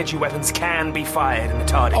memory that energy weapons can be fired in the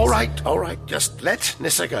TARDIS. All right. Just let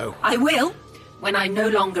Nyssa go. I will, when I no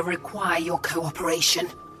longer require your cooperation.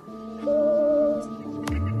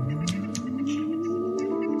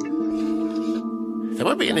 There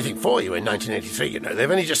won't be anything for you in 1983, you know. They've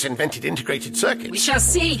only just invented integrated circuits. We shall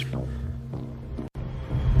see.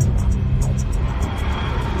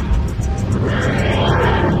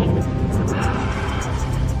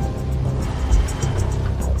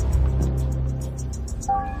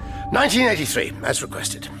 ...1983, as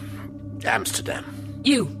requested. Amsterdam.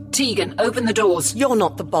 You, Tegan, open the doors. You're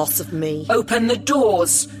not the boss of me. Open the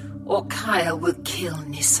doors, or Kyle will kill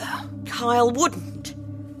Nyssa. Kyle wouldn't.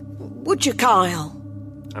 Would you, Kyle?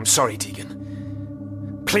 I'm sorry,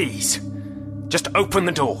 Tegan. Please, just open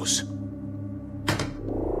the doors.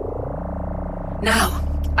 Now,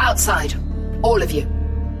 outside, all of you.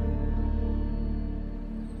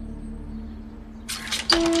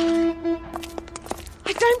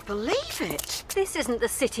 I don't believe it. This isn't the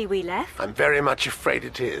city we left. I'm very much afraid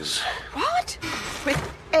it is. What? With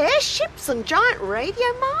airships and giant radio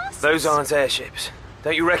masts? Those aren't airships.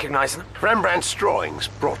 Don't you recognize them? Rembrandt's drawings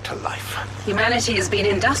brought to life. Humanity has been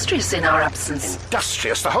industrious in our absence.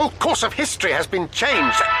 Industrious? The whole course of history has been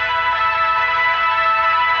changed.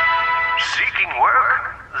 Seeking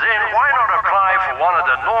work? Then why not apply for one of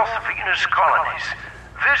the North Venus colonies?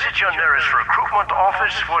 Visit your nearest recruitment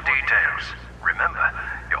office for details. Remember,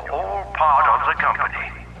 you're all part of the company.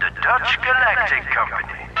 The Dutch Galactic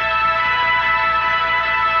Company.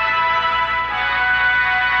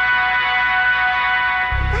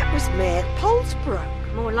 That was Mayor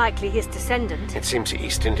Polsbrook. More likely his descendant. It seems the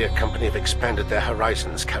East India Company have expanded their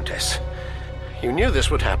horizons, Countess. You knew this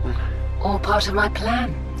would happen. All part of my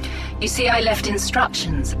plan. You see, I left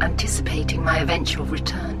instructions anticipating my eventual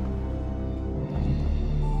return.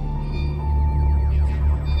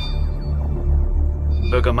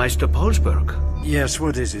 Burgermeister Polsberg. Yes,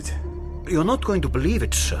 what is it? You're not going to believe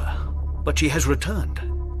it, sir, but she has returned.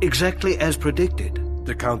 Exactly as predicted.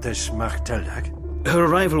 The Countess Mach-Teldak? Her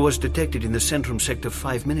arrival was detected in the Centrum sector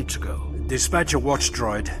 5 minutes ago. Dispatch a watch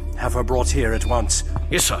droid. Have her brought here at once.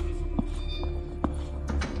 Yes, sir.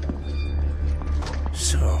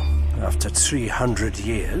 So, after 300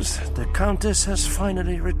 years, the Countess has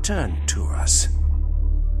finally returned to us.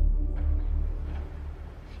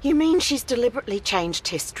 You mean she's deliberately changed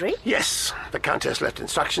history? Yes, the Countess left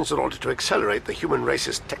instructions in order to accelerate the human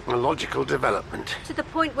race's technological development. To the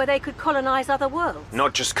point where they could colonize other worlds.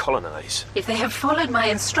 Not just colonize. If they have followed my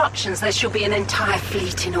instructions, there shall be an entire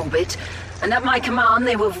fleet in orbit. And at my command,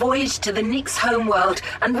 they will voyage to the Nyx homeworld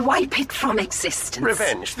and wipe it from existence.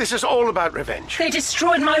 Revenge. This is all about revenge. They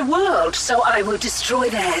destroyed my world, so I will destroy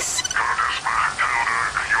theirs.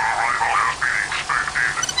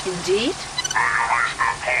 Indeed?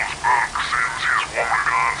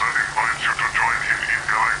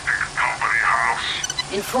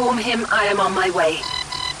 Inform him I am on my way.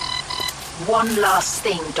 One last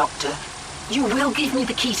thing, Doctor. You will give me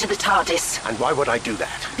the key to the TARDIS. And why would I do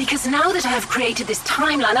that? Because now that I have created this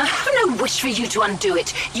timeline, I have no wish for you to undo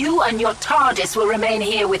it. You and your TARDIS will remain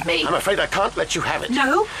here with me. I'm afraid I can't let you have it.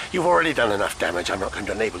 No? You've already done enough damage. I'm not going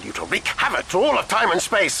to enable you to wreak havoc through all of time and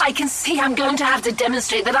space. I can see I'm going to have to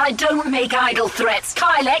demonstrate that I don't make idle threats.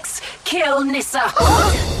 Kylex, kill Nyssa.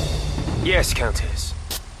 Yes, Countess.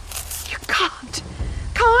 You can't.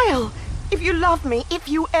 Kyle, if you love me, if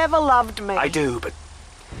you ever loved me. I do, but...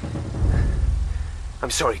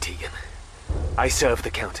 I'm sorry, Tegan. I serve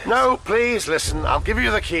the Countess. No, please, listen. I'll give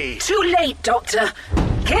you the key. Too late, Doctor.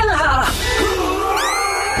 Kill her!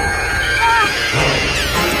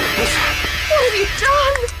 What have you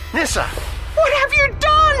done? Nyssa! What have you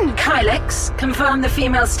done? Kylex, confirm the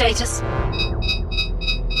female status.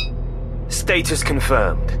 Status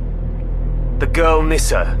confirmed. The girl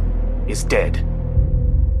Nyssa is dead.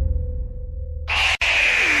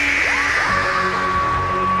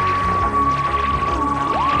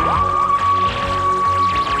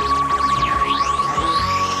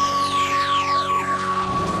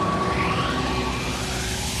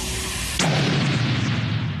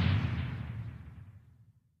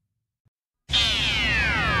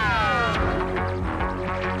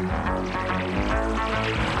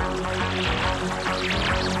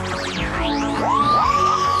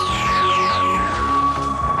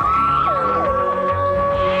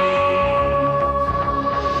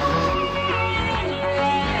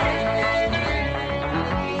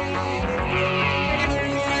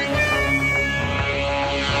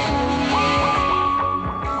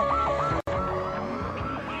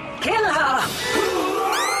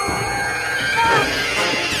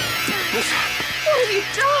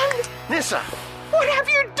 Nyssa! What have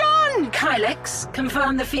you done? Kylex,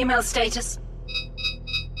 confirm the female status.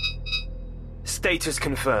 Status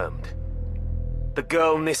confirmed. The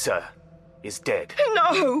girl Nyssa is dead.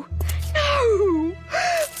 No! No!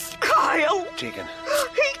 Kyle! Tegan.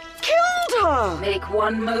 He killed her! Make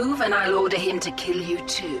one move and I'll order him to kill you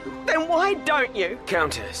too. Then why don't you?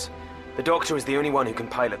 Countess, the Doctor is the only one who can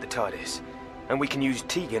pilot the TARDIS, and we can use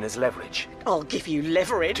Tegan as leverage. I'll give you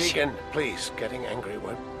leverage. Tegan, please. Getting angry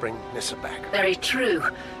won't bring Nyssa back. Very true.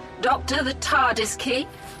 Doctor, the TARDIS key?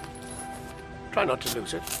 Try not to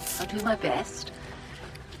lose it. I'll do my best.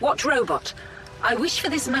 Watch robot. I wish for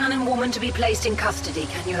this man and woman to be placed in custody.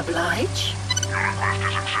 Can you oblige? Your request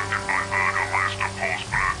is accepted by Burgermeister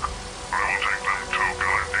Polsberg. I will take them to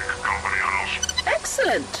Galactic Company House.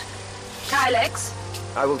 Excellent. Kylex?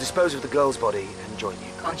 I will dispose of the girl's body and join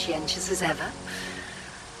you. Conscientious as ever.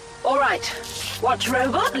 All right. Watch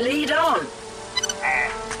robot, lead on.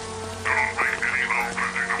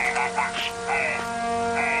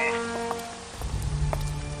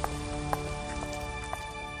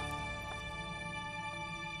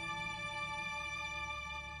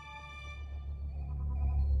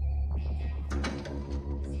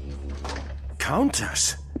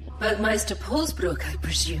 Countess! Bergmeister Polsbrook, I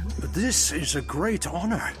presume. This is a great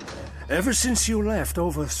honor. Ever since you left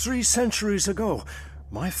over 3 centuries ago,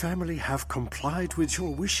 my family have complied with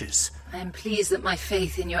your wishes. I am pleased that my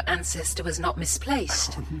faith in your ancestor was not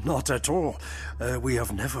misplaced. Not at all. We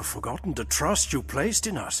have never forgotten the trust you placed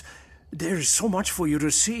in us. There is so much for you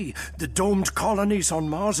to see. The domed colonies on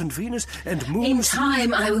Mars and Venus, and moons... In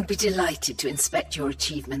time, I will be delighted to inspect your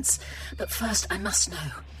achievements. But first, I must know.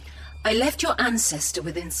 I left your ancestor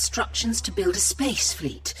with instructions to build a space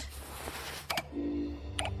fleet.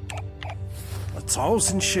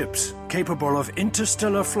 1,000 ships capable of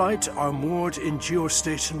interstellar flight are moored in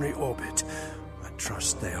geostationary orbit. I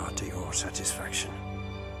trust they are to your satisfaction.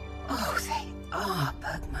 Oh, they are,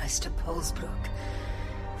 Bergmeister Polsbrook.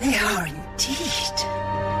 They are indeed.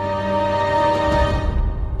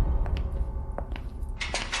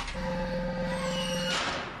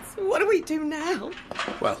 So what do we do now?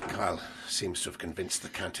 Well, Kyle seems to have convinced the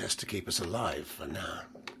Countess to keep us alive for now.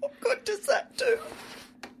 What good does that do?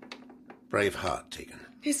 Brave heart, Tegan.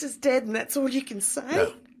 Nyss's dead and that's all you can say?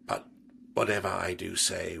 No, but whatever I do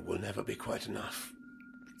say will never be quite enough.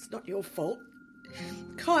 It's not your fault.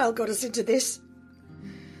 Kyle got us into this.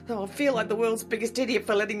 Oh, I feel like the world's biggest idiot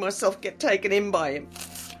for letting myself get taken in by him.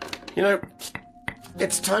 You know,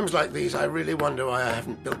 it's times like these I really wonder why I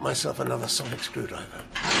haven't built myself another sonic screwdriver.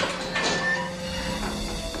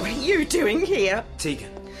 What are you doing here?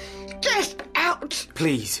 Tegan. Get out!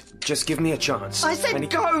 Please, just give me a chance. I said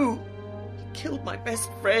go! You killed my best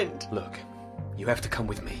friend. Look, you have to come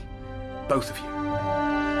with me. Both of you.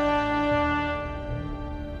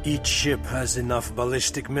 Each ship has enough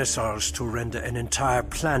ballistic missiles to render an entire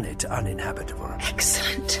planet uninhabitable.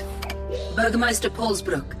 Excellent. Burgermeister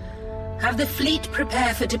Polsbrook, have the fleet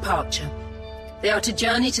prepare for departure. They are to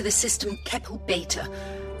journey to the system Keppel Beta.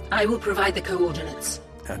 I will provide the coordinates.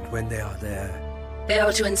 And when they are there? They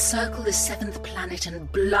are to encircle the 7th planet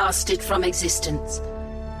and blast it from existence.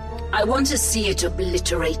 I want to see it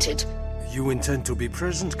obliterated. You intend to be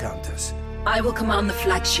present, Countess? I will command the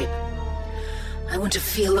flagship. I want to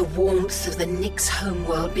feel the warmth of the Nyx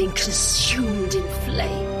homeworld being consumed in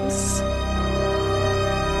flames.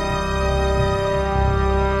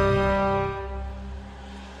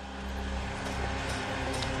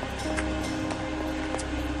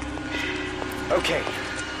 Okay,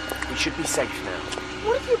 we should be safe now.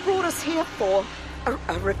 What have you brought us here for?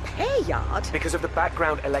 A repair yard? Because of the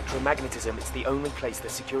background electromagnetism, it's the only place the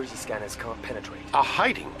security scanners can't penetrate. A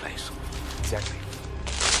hiding place? Exactly.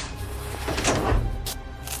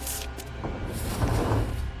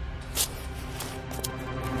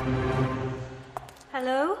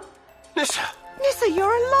 Hello? Nyssa! Nyssa,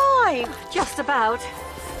 you're alive! Just about.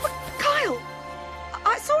 But Kyle!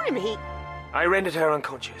 I saw him, I rendered her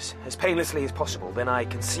unconscious, as painlessly as possible, then I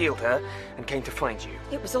concealed her and came to find you.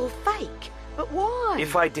 It was all fake. But why?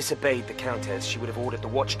 If I disobeyed the Countess, she would have ordered the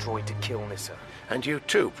watch droid to kill Nyssa. And you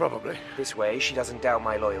too, probably. This way, she doesn't doubt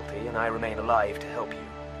my loyalty, and I remain alive to help you.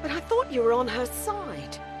 But I thought you were on her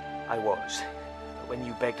side. I was. But when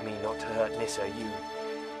you begged me not to hurt Nyssa, you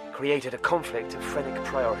created a conflict of frenetic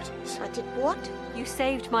priorities. I did what? You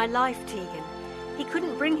saved my life, Tegan. He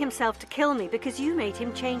couldn't bring himself to kill me because you made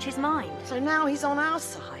him change his mind. So now he's on our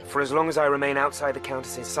side? For as long as I remain outside the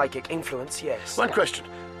Countess's psychic influence, yes. One question.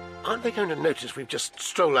 Aren't they going to notice we've just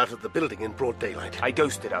strolled out of the building in broad daylight? I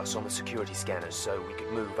ghosted us on the security scanners so we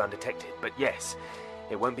could move undetected. But yes,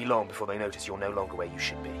 it won't be long before they notice you're no longer where you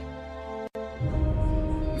should be.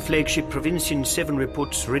 Flagship Provincian 7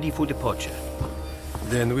 reports ready for departure.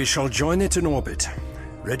 Then we shall join it in orbit.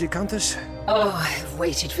 Ready, Countess? Oh, I have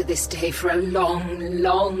waited for this day for a long,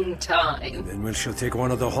 long time. Then we shall take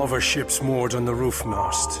one of the hover ships moored on the roof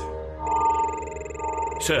mast.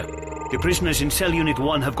 Sir, the prisoners in cell unit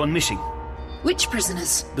 1 have gone missing. Which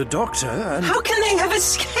prisoners? The Doctor and... How can they have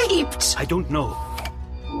escaped? I don't know.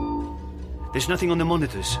 There's nothing on the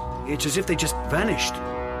monitors. It's as if they just vanished.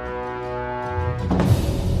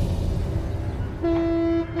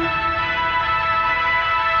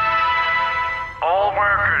 All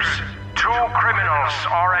workers, 2 criminals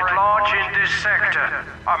are at large in this sector.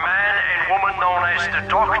 A man and woman known as the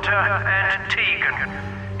Doctor and Tegan.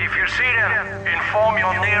 If you see them, inform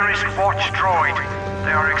your nearest watch droid.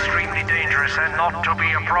 They are extremely dangerous and not to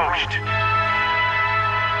be approached.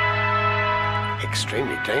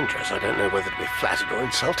 Extremely dangerous. I don't know whether to be flattered or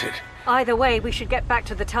insulted. Either way, we should get back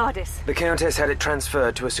to the TARDIS. The Countess had it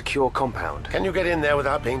transferred to a secure compound. Can you get in there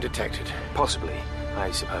without being detected? Possibly, I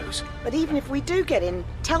suppose. But even if we do get in,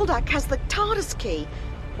 Teldak has the TARDIS key.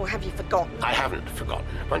 Or have you forgotten? I haven't forgotten.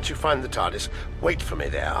 Once you find the TARDIS, wait for me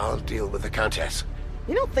there. I'll deal with the Countess.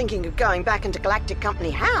 You're not thinking of going back into Galactic Company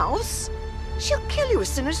House? She'll kill you as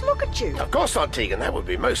soon as look at you. Of course not, Tegan. That would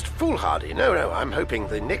be most foolhardy. No, I'm hoping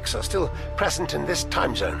the Nyx are still present in this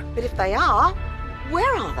time zone. But if they are,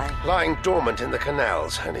 where are they? Lying dormant in the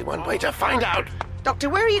canals. Only one way to find out. Doctor,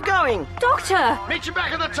 where are you going? Doctor! Meet you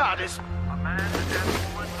back at the TARDIS.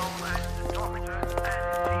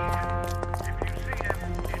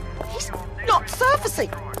 He's not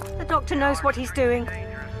surfacing. The Doctor knows what he's doing.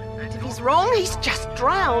 And if he's wrong, he's just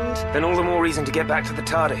drowned. Then all the more reason to get back to the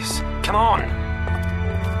TARDIS. Come on!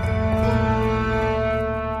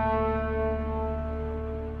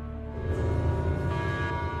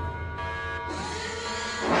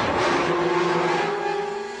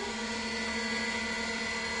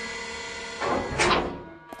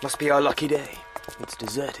 Must be our lucky day. It's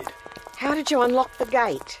deserted. How did you unlock the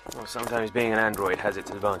gate? Well, sometimes being an android has its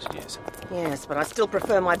advantages. Yes, but I still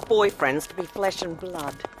prefer my boyfriends to be flesh and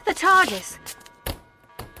blood. The TARDIS.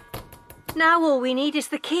 Now all we need is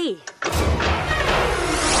the key.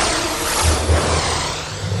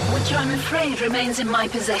 Which I'm afraid remains in my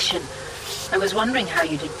possession. I was wondering how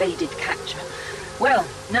you'd evaded capture. Well,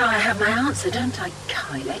 now I have my answer, don't I,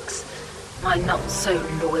 Kylex? My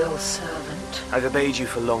not-so-loyal servant. I've obeyed you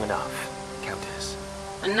for long enough, Countess.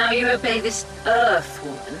 And now you obey this Earth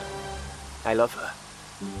woman? I love her.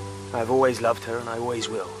 I've always loved her, and I always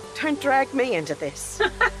will. Don't drag me into this.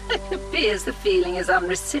 It appears the feeling is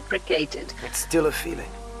unreciprocated. It's still a feeling.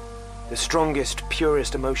 The strongest,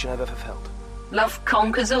 purest emotion I've ever felt. Love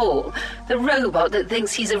conquers all. The robot that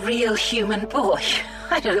thinks he's a real human boy.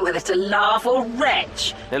 I don't know whether to laugh or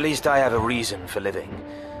retch. At least I have a reason for living.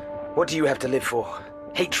 What do you have to live for?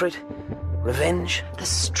 Hatred? Revenge? The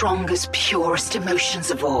strongest, purest emotions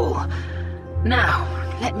of all. Now,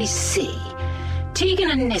 let me see. Tegan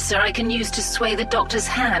and Nyssa I can use to sway the Doctor's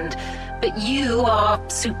hand, but you are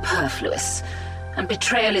superfluous. And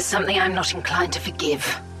betrayal is something I'm not inclined to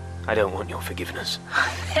forgive. I don't want your forgiveness.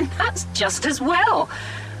 And that's just as well.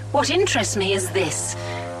 What interests me is this.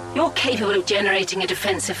 You're capable of generating a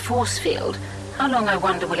defensive force field. How long, I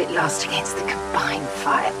wonder, will it last against the combined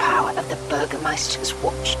firepower of the Burgermeister's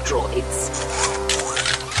watch droids?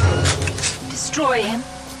 Destroy him.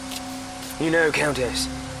 You know, Countess,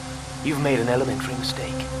 you've made an elementary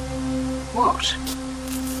mistake. What?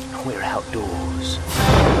 We're outdoors.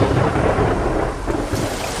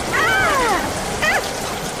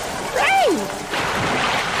 Rain!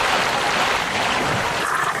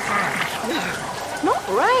 Not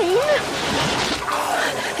rain!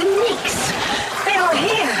 The Nyx! They are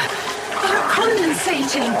here! They're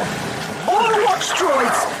condensating! All watch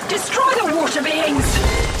droids! Destroy the water beings!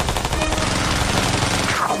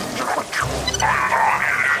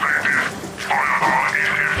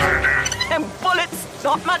 Them bullets,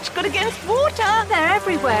 not much good against water. They're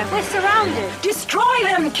everywhere. We're surrounded. Destroy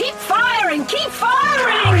them! Keep firing! Keep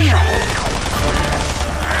firing!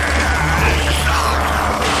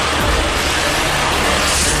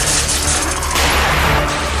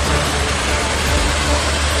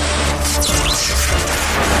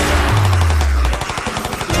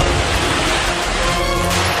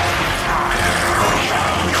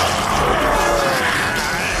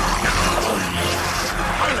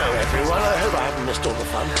 Missed all the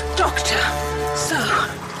fun. Doctor, so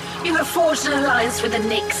you have forged an alliance with the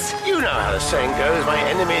Nyx. You know how the saying goes, my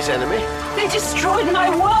enemy's enemy. They destroyed my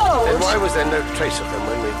world! Then why was there no trace of them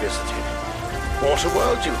when we visited?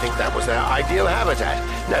 Waterworld, you think that was their ideal habitat?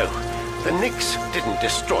 No, the Nyx didn't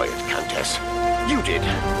destroy it, Countess. You did.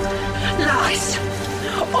 Lies.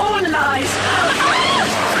 All lies.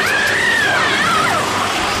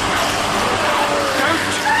 Don't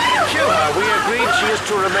kill her. We agreed she is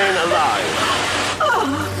to remain alive.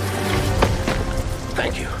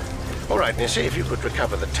 Thank you. All right, Nyssa, if you could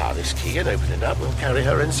recover the TARDIS key and open it up, we'll carry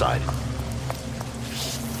her inside.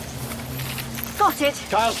 Got it.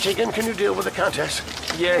 Kyle, Tegan, can you deal with the Countess?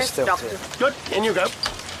 Yes, Doctor. Good, in you go.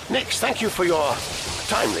 Nyx, thank you for your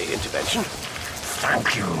timely intervention.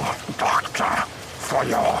 Thank you, Doctor, for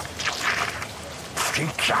your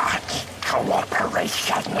future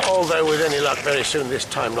cooperation. Although with any luck, very soon this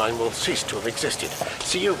timeline will cease to have existed.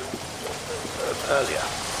 See you earlier.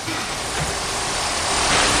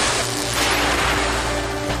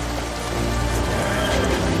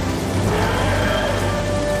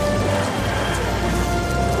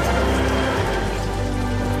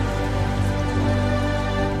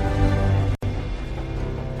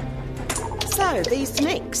 So, these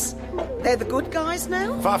Nyx, they're the good guys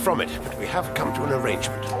now? Far from it, but we have come to an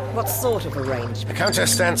arrangement. What sort of arrangement? The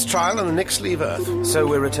Countess stands trial and the Nyx leave Earth. So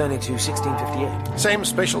we're returning to 1658? Same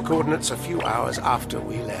spatial coordinates a few hours after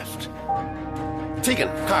we left. Tegan,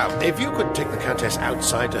 Kyle, if you could take the Countess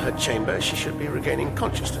outside to her chamber, she should be regaining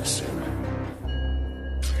consciousness soon.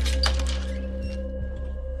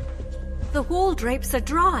 The wall drapes are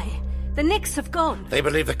dry. The Nyx have gone. They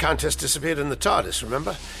believe the Countess disappeared in the TARDIS,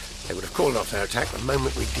 remember? They would have called off their attack the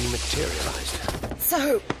moment we dematerialized.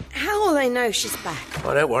 So, how will they know she's back?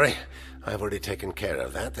 Oh, don't worry. I've already taken care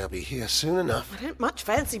of that. They'll be here soon enough. I don't much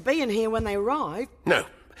fancy being here when they arrive. No.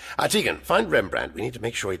 Tegan, find Rembrandt. We need to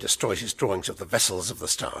make sure he destroys his drawings of the vessels of the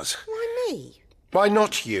stars. Why me? Why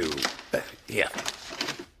not you? Here.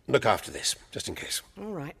 Look after this, just in case.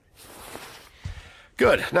 All right.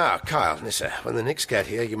 Good. Now, Kyle, Nyssa, when the Nyx get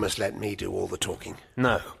here, you must let me do all the talking.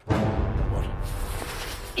 No. What?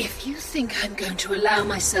 If you think I'm going to allow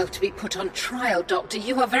myself to be put on trial, Doctor,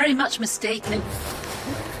 you are very much mistaken.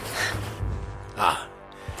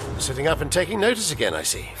 Sitting up and taking notice again, I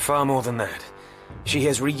see. Far more than that. She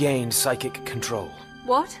has regained psychic control.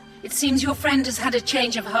 What? It seems your friend has had a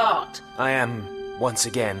change of heart. I am, once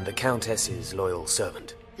again, the Countess's loyal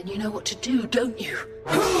servant. Then you know what to do, don't you?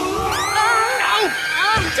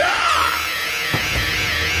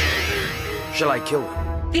 Shall I kill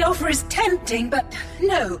them? The offer is tempting, but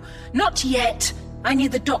no, not yet. I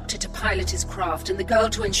need the Doctor to pilot his craft and the girl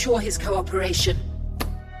to ensure his cooperation.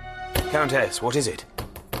 Countess, what is it?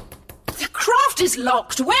 The craft is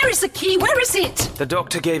locked. Where is the key? Where is it? The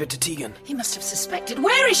Doctor gave it to Tegan. He must have suspected.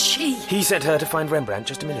 Where is she? He sent her to find Rembrandt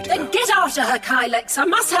just a minute ago. Then get after her, Kylex. I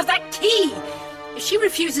must have that key. If she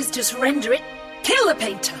refuses to surrender it, kill the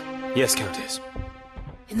painter. Yes, Countess.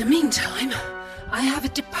 In the meantime, I have a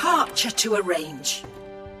departure to arrange.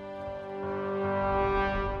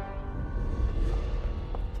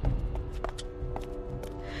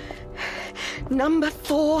 Number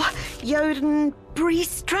 4, Yoden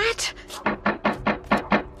Briestrat.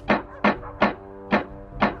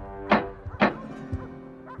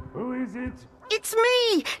 Who is it? It's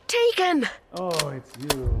me, Tegan. Oh, it's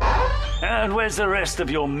you. And where's the rest of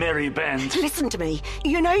your merry band? Listen to me.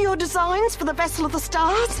 You know your designs for the Vessel of the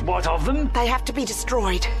Stars? What of them? They have to be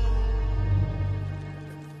destroyed.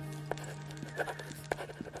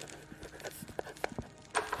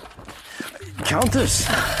 Countess!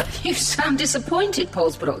 You sound disappointed,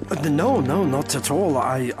 Polsbrook. No, not at all.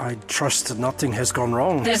 I trust nothing has gone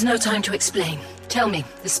wrong. There's no time to explain. Tell me,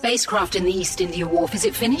 the spacecraft in the East India Wharf, is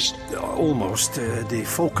it finished? Almost. The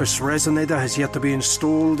focus resonator has yet to be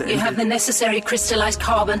installed. You have the necessary crystallized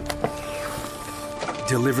carbon?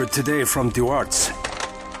 Delivered today from Duart's.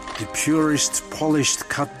 The purest polished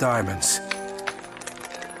cut diamonds.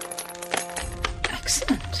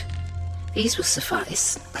 Excellent. These will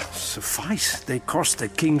suffice. Suffice? They cost a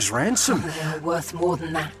king's ransom. They are worth more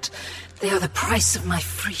than that. They are the price of my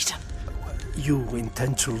freedom. You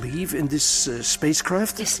intend to leave in this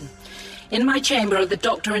spacecraft? Listen, in my chamber are the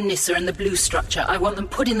Doctor and Nyssa and the blue structure. I want them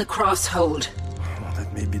put in the craft's hold. Oh,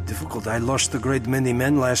 that may be difficult. I lost a great many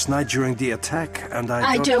men last night during the attack, and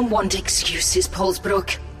I don't want excuses,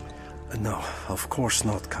 Polsbrook. No, of course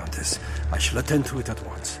not, Countess. I shall attend to it at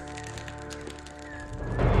once.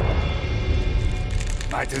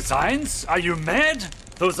 My designs? Are you mad?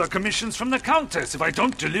 Those are commissions from the Countess. If I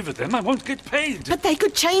don't deliver them, I won't get paid. But they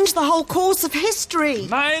could change the whole course of history.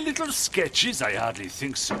 My little sketches? I hardly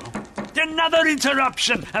think so. Another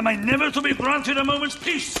interruption! Am I never to be granted a moment's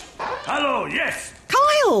peace? Hello, yes?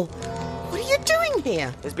 Kyle! What are you doing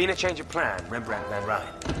here? There's been a change of plan, Rembrandt van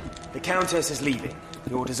Rijn. The Countess is leaving.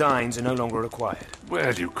 Your designs are no longer required.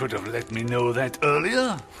 Well, you could have let me know that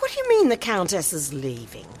earlier. What do you mean the Countess is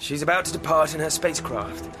leaving? She's about to depart in her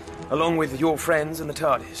spacecraft, along with your friends and the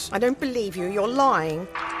TARDIS. I don't believe you. You're lying.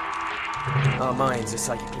 Our minds are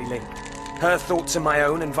psychically linked. Her thoughts are my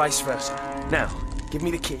own and vice versa. Now, give me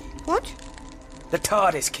the key. What? The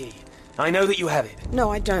TARDIS key. I know that you have it. No,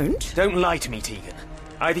 I don't. Don't lie to me, Tegan.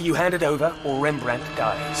 Either you hand it over or Rembrandt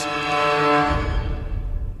dies.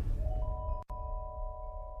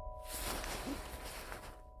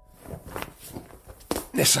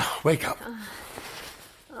 Nyssa, wake up.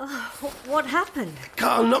 What happened?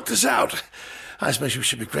 Carl knocked us out. I suppose you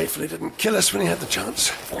should be grateful he didn't kill us when he had the chance.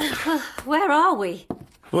 Where are we?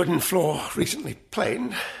 Wooden floor, recently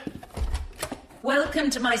planed. Welcome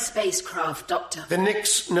to my spacecraft, Doctor. The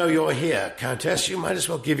Nyx know you're here, Countess. You might as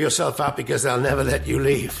well give yourself up because they'll never let you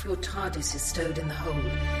leave. Your TARDIS is stowed in the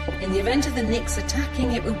hold. In the event of the Nyx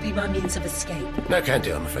attacking, it will be my means of escape. No can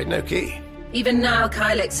do, I'm afraid. No key. Even now,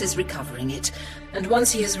 Kylex is recovering it. And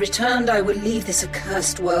once he has returned, I will leave this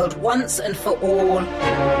accursed world once and for all.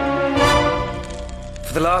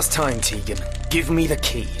 For the last time, Tegan, give me the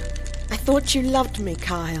key. I thought you loved me,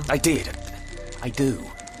 Kyle. I did. I do.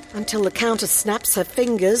 Until the Countess snaps her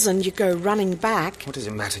fingers and you go running back. What does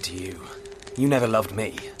it matter to you? You never loved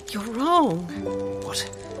me. You're wrong. What?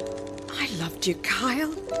 I loved you,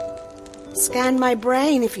 Kyle. Scan my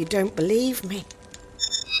brain if you don't believe me.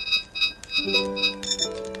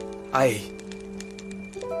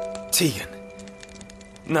 Tegan.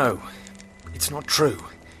 No, it's not true.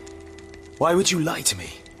 Why would you lie to me?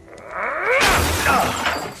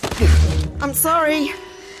 I'm sorry.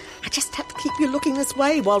 I just had to keep you looking this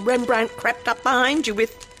way while Rembrandt crept up behind you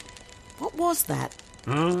with... What was that?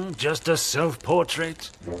 Just a self-portrait.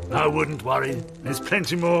 I wouldn't worry. There's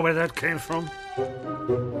plenty more where that came from.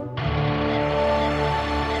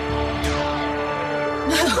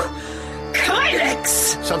 No!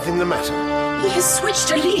 Kylex! Something the matter? He has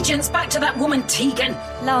switched allegiance back to that woman Tegan.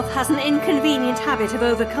 Love has an inconvenient habit of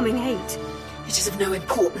overcoming hate. It is of no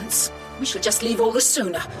importance. We shall just leave all the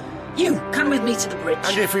sooner. You, come with me to the bridge.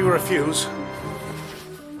 And if we refuse?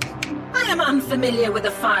 I am unfamiliar with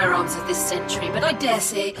the firearms of this century, but I dare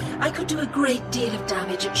say I could do a great deal of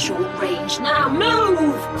damage at short range. Now,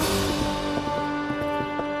 move!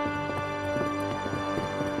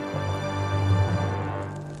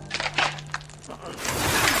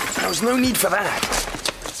 There was no need for that.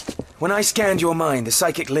 When I scanned your mind, the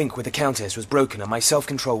psychic link with the Countess was broken and my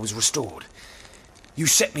self-control was restored. You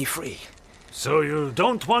set me free. So you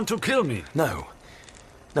don't want to kill me? No.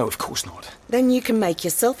 No, of course not. Then you can make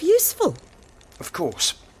yourself useful. Of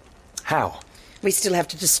course. How? We still have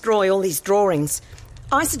to destroy all these drawings.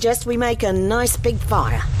 I suggest we make a nice big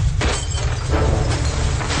fire.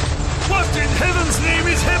 What in heaven's name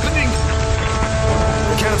is happening?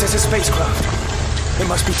 The Countess's spacecraft. It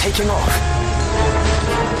must be taking off.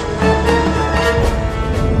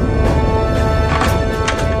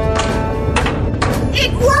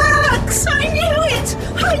 It works! I knew it!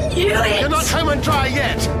 I knew it! You're not home and dry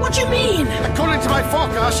yet. What do you mean? According to my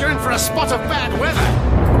forecast, you're in for a spot of bad weather.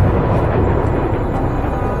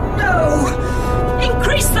 No!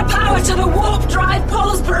 Increase the power to the warp drive,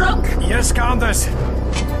 Polsbrook! Yes, Countess.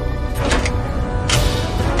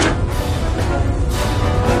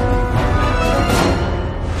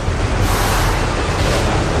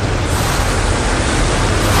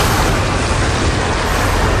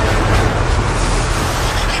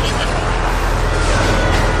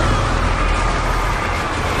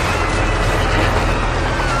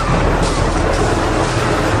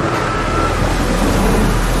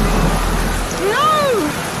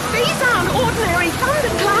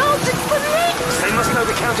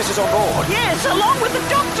 Is on board. Yes, along with the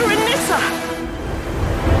Doctor and Nyssa.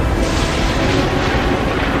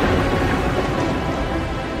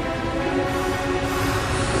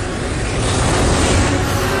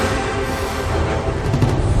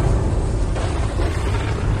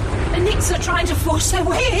 The Knicks are trying to force their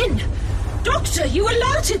way in. Doctor, you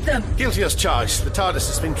alerted them. Guilty as charged. The TARDIS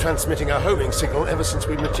has been transmitting a homing signal ever since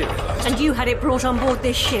we materialized. And you had it brought on board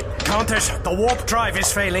this ship. Countess, the warp drive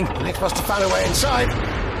is failing. Nick must have found a way inside.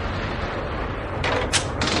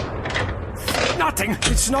 Nothing.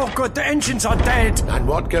 It's no good. The engines are dead. And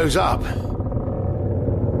what goes up?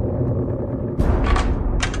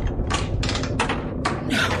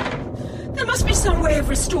 No. There must be some way of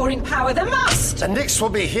restoring power. There must. The Nix will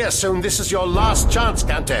be here soon. This is your last chance,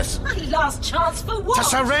 Countess. My last chance for what? To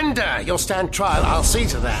surrender. You'll stand trial. I'll see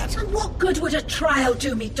to that. And what good would a trial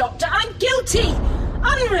do me, Doctor? I'm guilty.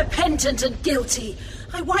 Unrepentant and guilty.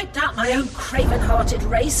 I wiped out my own craven-hearted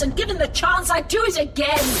race, and given the chance, I'd do it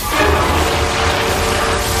again.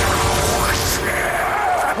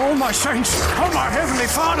 Oh, my saints! Oh, my heavenly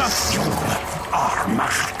father! You are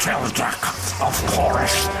Mach-Teldak of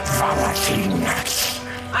Porus Valatin.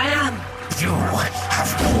 I am. You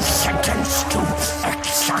have been sentenced to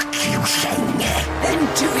execution. Then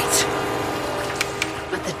do it.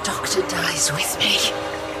 But the Doctor dies with me.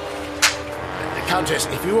 Countess,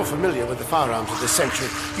 if you are familiar with the firearms of this century,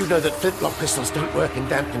 you know that flintlock pistols don't work in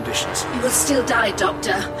damp conditions. You will still die,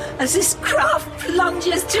 Doctor, as this craft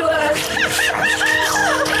plunges to earth.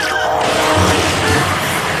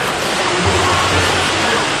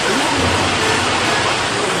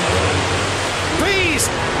 Please!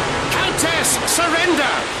 Countess,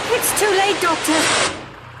 surrender! It's too late, Doctor.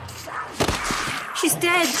 She's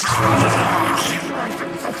dead.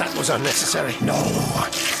 That was unnecessary. No.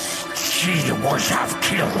 She would have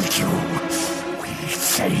killed you. We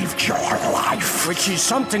saved your life. Which is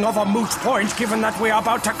something of a moot point, given that we are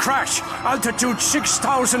about to crash. Altitude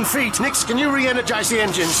 6,000 feet. Nix, can you re-energize the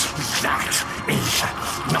engines? That is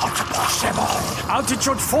not possible.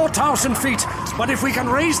 Altitude 4,000 feet. But if we can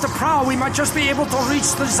raise the prow, we might just be able to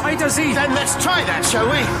reach the Zeta Z. Then let's try that, shall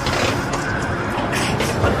we?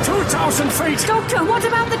 2,000 feet! Doctor, what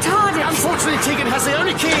about the TARDIS? Unfortunately, Tegan has the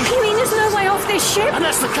only key. You mean there's no way off this ship?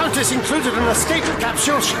 Unless the Countess included an escape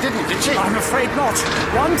capsule. She didn't, did she? I'm afraid not.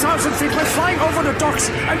 1,000 feet, we're flying over the docks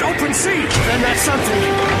and open sea. Then that's something.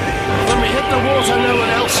 When we hit the water, no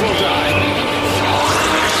one else will die.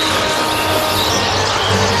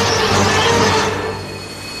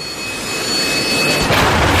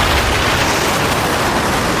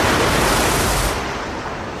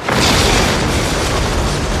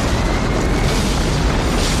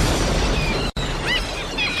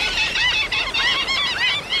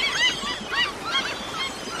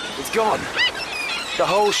 gone. The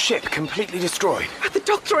whole ship completely destroyed. The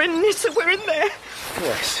Doctor and Nyssa were in there.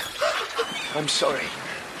 Yes. I'm sorry.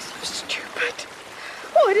 So stupid.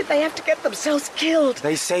 Why did they have to get themselves killed?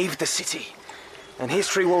 They saved the city. And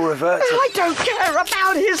history will revert to... I don't care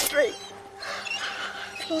about history.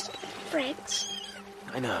 I've lost friends.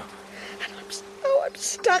 I know. And I'm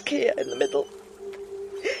stuck here in the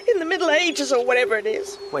Middle Ages or whatever it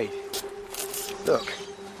is. Wait. Look.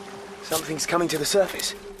 Something's coming to the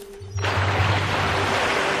surface.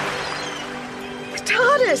 The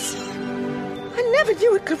TARDIS! I never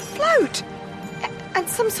knew it could float. And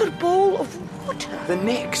some sort of ball of water. The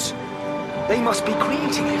Nyx. They must be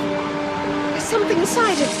creating it. There's something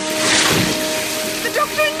inside it. The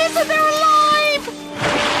Doctor and Nyssa, they're alive!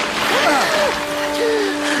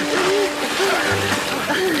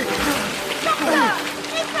 Doctor!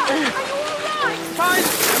 Nyssa, are you all right? Fine.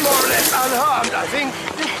 More or less unharmed, I think.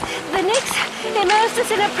 The Nyx immersed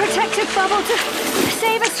us in a protective bubble to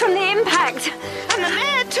save us from the impact. And the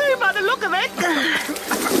mare too, by the look of it.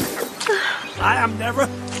 I am never,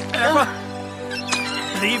 ever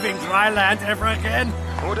leaving dry land ever again.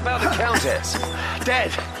 What about the Countess?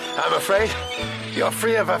 Dead, I'm afraid. You're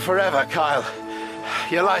free of her forever, Kyle.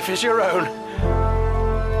 Your life is your own.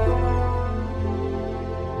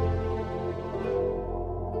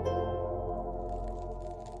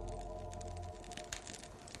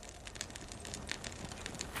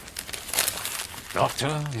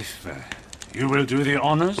 Doctor, if you will do the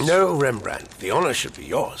honors? No, Rembrandt. The honor should be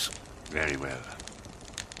yours. Very well.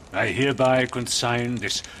 I hereby consign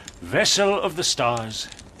this vessel of the stars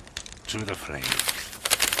to the flame.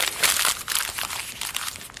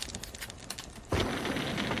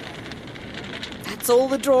 That's all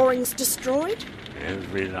the drawings destroyed?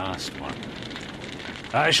 Every last one.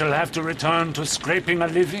 I shall have to return to scraping a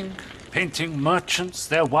living, painting merchants,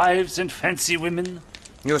 their wives and fancy women.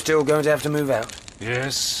 You're still going to have to move out?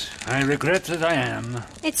 Yes, I regret that I am.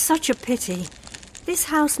 It's such a pity. This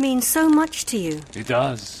house means so much to you. It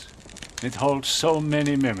does. It holds so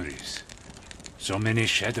many memories. So many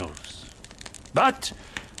shadows. But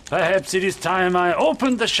perhaps it is time I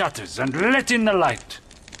opened the shutters and let in the light.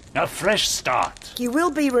 A fresh start. You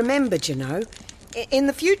will be remembered, you know. In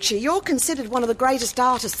the future, you're considered one of the greatest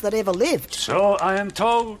artists that ever lived. So I am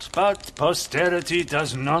told, but posterity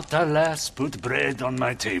does not, alas, put bread on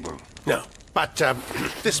my table. No, but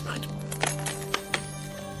this might.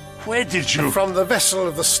 Where did you... From the vessel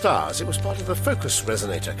of the stars. It was part of the focus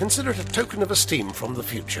resonator. Consider it a token of esteem from the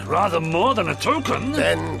future. Rather more than a token.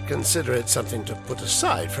 Then consider it something to put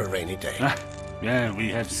aside for a rainy day. Yeah, we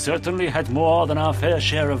have certainly had more than our fair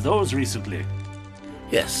share of those recently.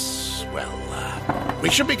 Yes, well, we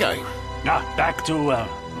should be going. Back to,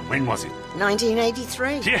 when was it?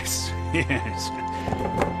 1983. Yes.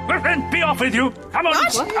 Well then, be off with you. Come on.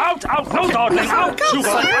 What? Out, no dawdling, out. You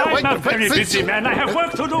go. I'm a very busy man. I have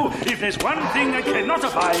work to do. If there's one thing I cannot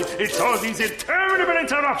abide, it's all these interminable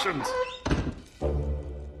interruptions.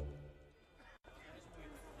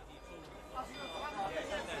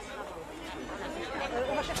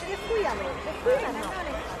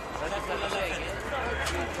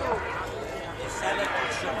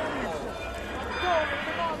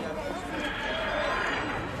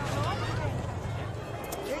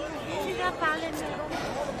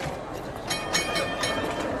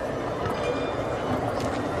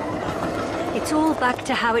 It's all back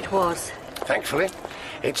to how it was. Thankfully.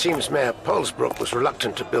 It seems Mayor Polsbrook was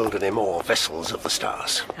reluctant to build any more vessels of the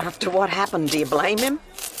stars. After what happened, do you blame him?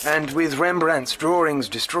 And with Rembrandt's drawings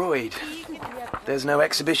destroyed, there's no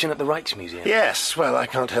exhibition at the Rijkmuseum. Yes, well, I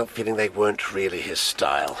can't help feeling they weren't really his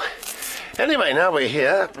style. Anyway, now we're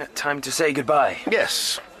here. Time to say goodbye.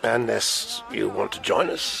 Yes, unless you want to join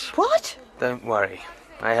us. What? Don't worry.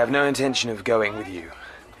 I have no intention of going with you.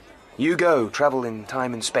 You go, travel in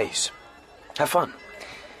time and space. Have fun.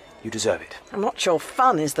 You deserve it. I'm not sure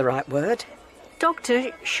fun is the right word.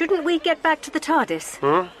 Doctor, shouldn't we get back to the TARDIS?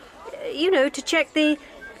 You know, to check the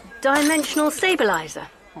dimensional stabilizer.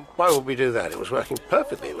 Why would we do that? It was working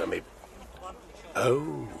perfectly when we...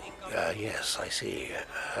 Oh, yes, I see.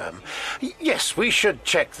 Yes, we should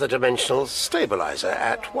check the dimensional stabilizer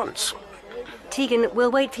at once. Tegan,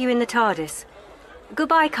 we'll wait for you in the TARDIS.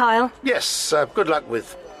 Goodbye, Kyle. Yes, good luck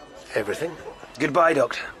with everything. Goodbye,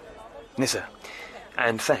 Doctor. Nyssa.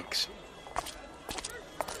 And thanks.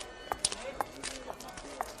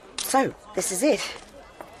 So, this is it.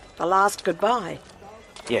 The last goodbye.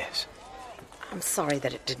 Yes. I'm sorry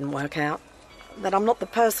that it didn't work out. That I'm not the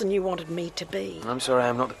person you wanted me to be. I'm sorry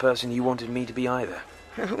I'm not the person you wanted me to be either.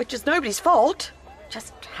 Which is nobody's fault.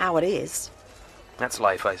 Just how it is. That's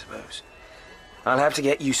life, I suppose. I'll have to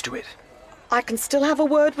get used to it. I can still have a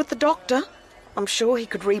word with the doctor. I'm sure he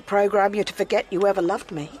could reprogram you to forget you ever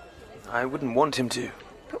loved me. I wouldn't want him to.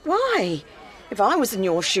 But why? If I was in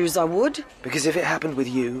your shoes, I would. Because if it happened with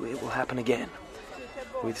you, it will happen again.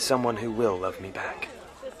 With someone who will love me back.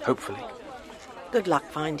 Hopefully. Good luck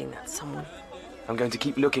finding that someone. I'm going to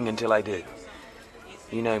keep looking until I do.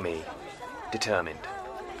 You know me. Determined.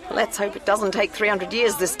 Let's hope it doesn't take 300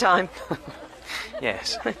 years this time.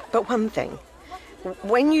 Yes. But one thing.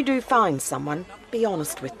 When you do find someone, be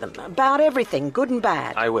honest with them. About everything, good and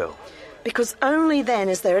bad. I will. Because only then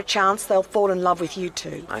is there a chance they'll fall in love with you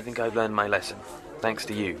too. I think I've learned my lesson. Thanks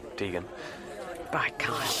to you, Tegan. Bye,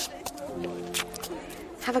 Kyle.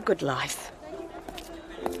 Have a good life.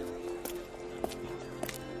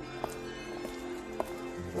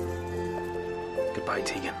 Goodbye,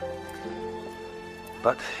 Tegan.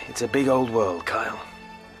 But it's a big old world, Kyle.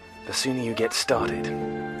 The sooner you get started,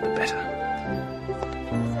 the better.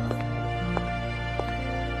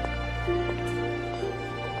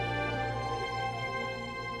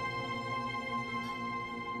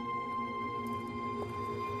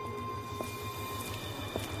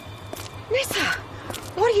 Nyssa,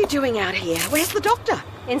 what are you doing out here? Where's the doctor?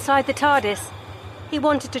 Inside the TARDIS. He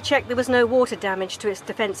wanted to check there was no water damage to its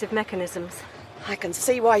defensive mechanisms. I can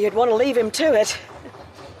see why you'd want to leave him to it.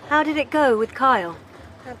 How did it go with Kyle?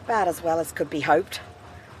 About as well as could be hoped.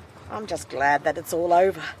 I'm just glad that it's all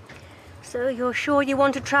over. So you're sure you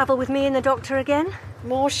want to travel with me and the doctor again?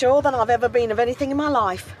 More sure than I've ever been of anything in my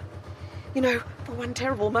life. You know, for one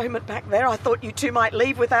terrible moment back there, I thought you two might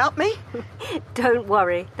leave without me. Don't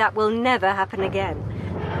worry, that will never happen again.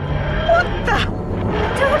 What the?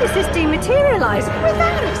 TARDIS is dematerialising.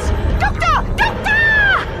 Without us! Doctor!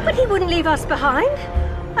 Doctor! But he wouldn't leave us behind.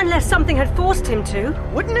 Unless something had forced him to.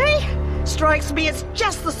 Wouldn't he? Strikes me it's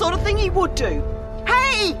just the sort of thing he would do.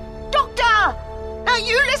 Hey! Doctor! Now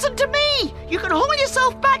you listen to me! You can haul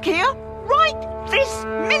yourself back here right this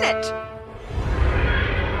minute!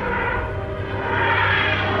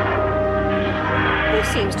 He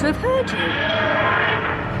seems to have heard you.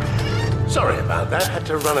 Sorry about that. Had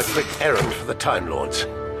to run a quick errand for the Time Lords.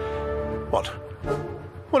 What?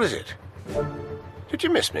 What is it? Did you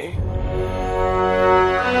miss me?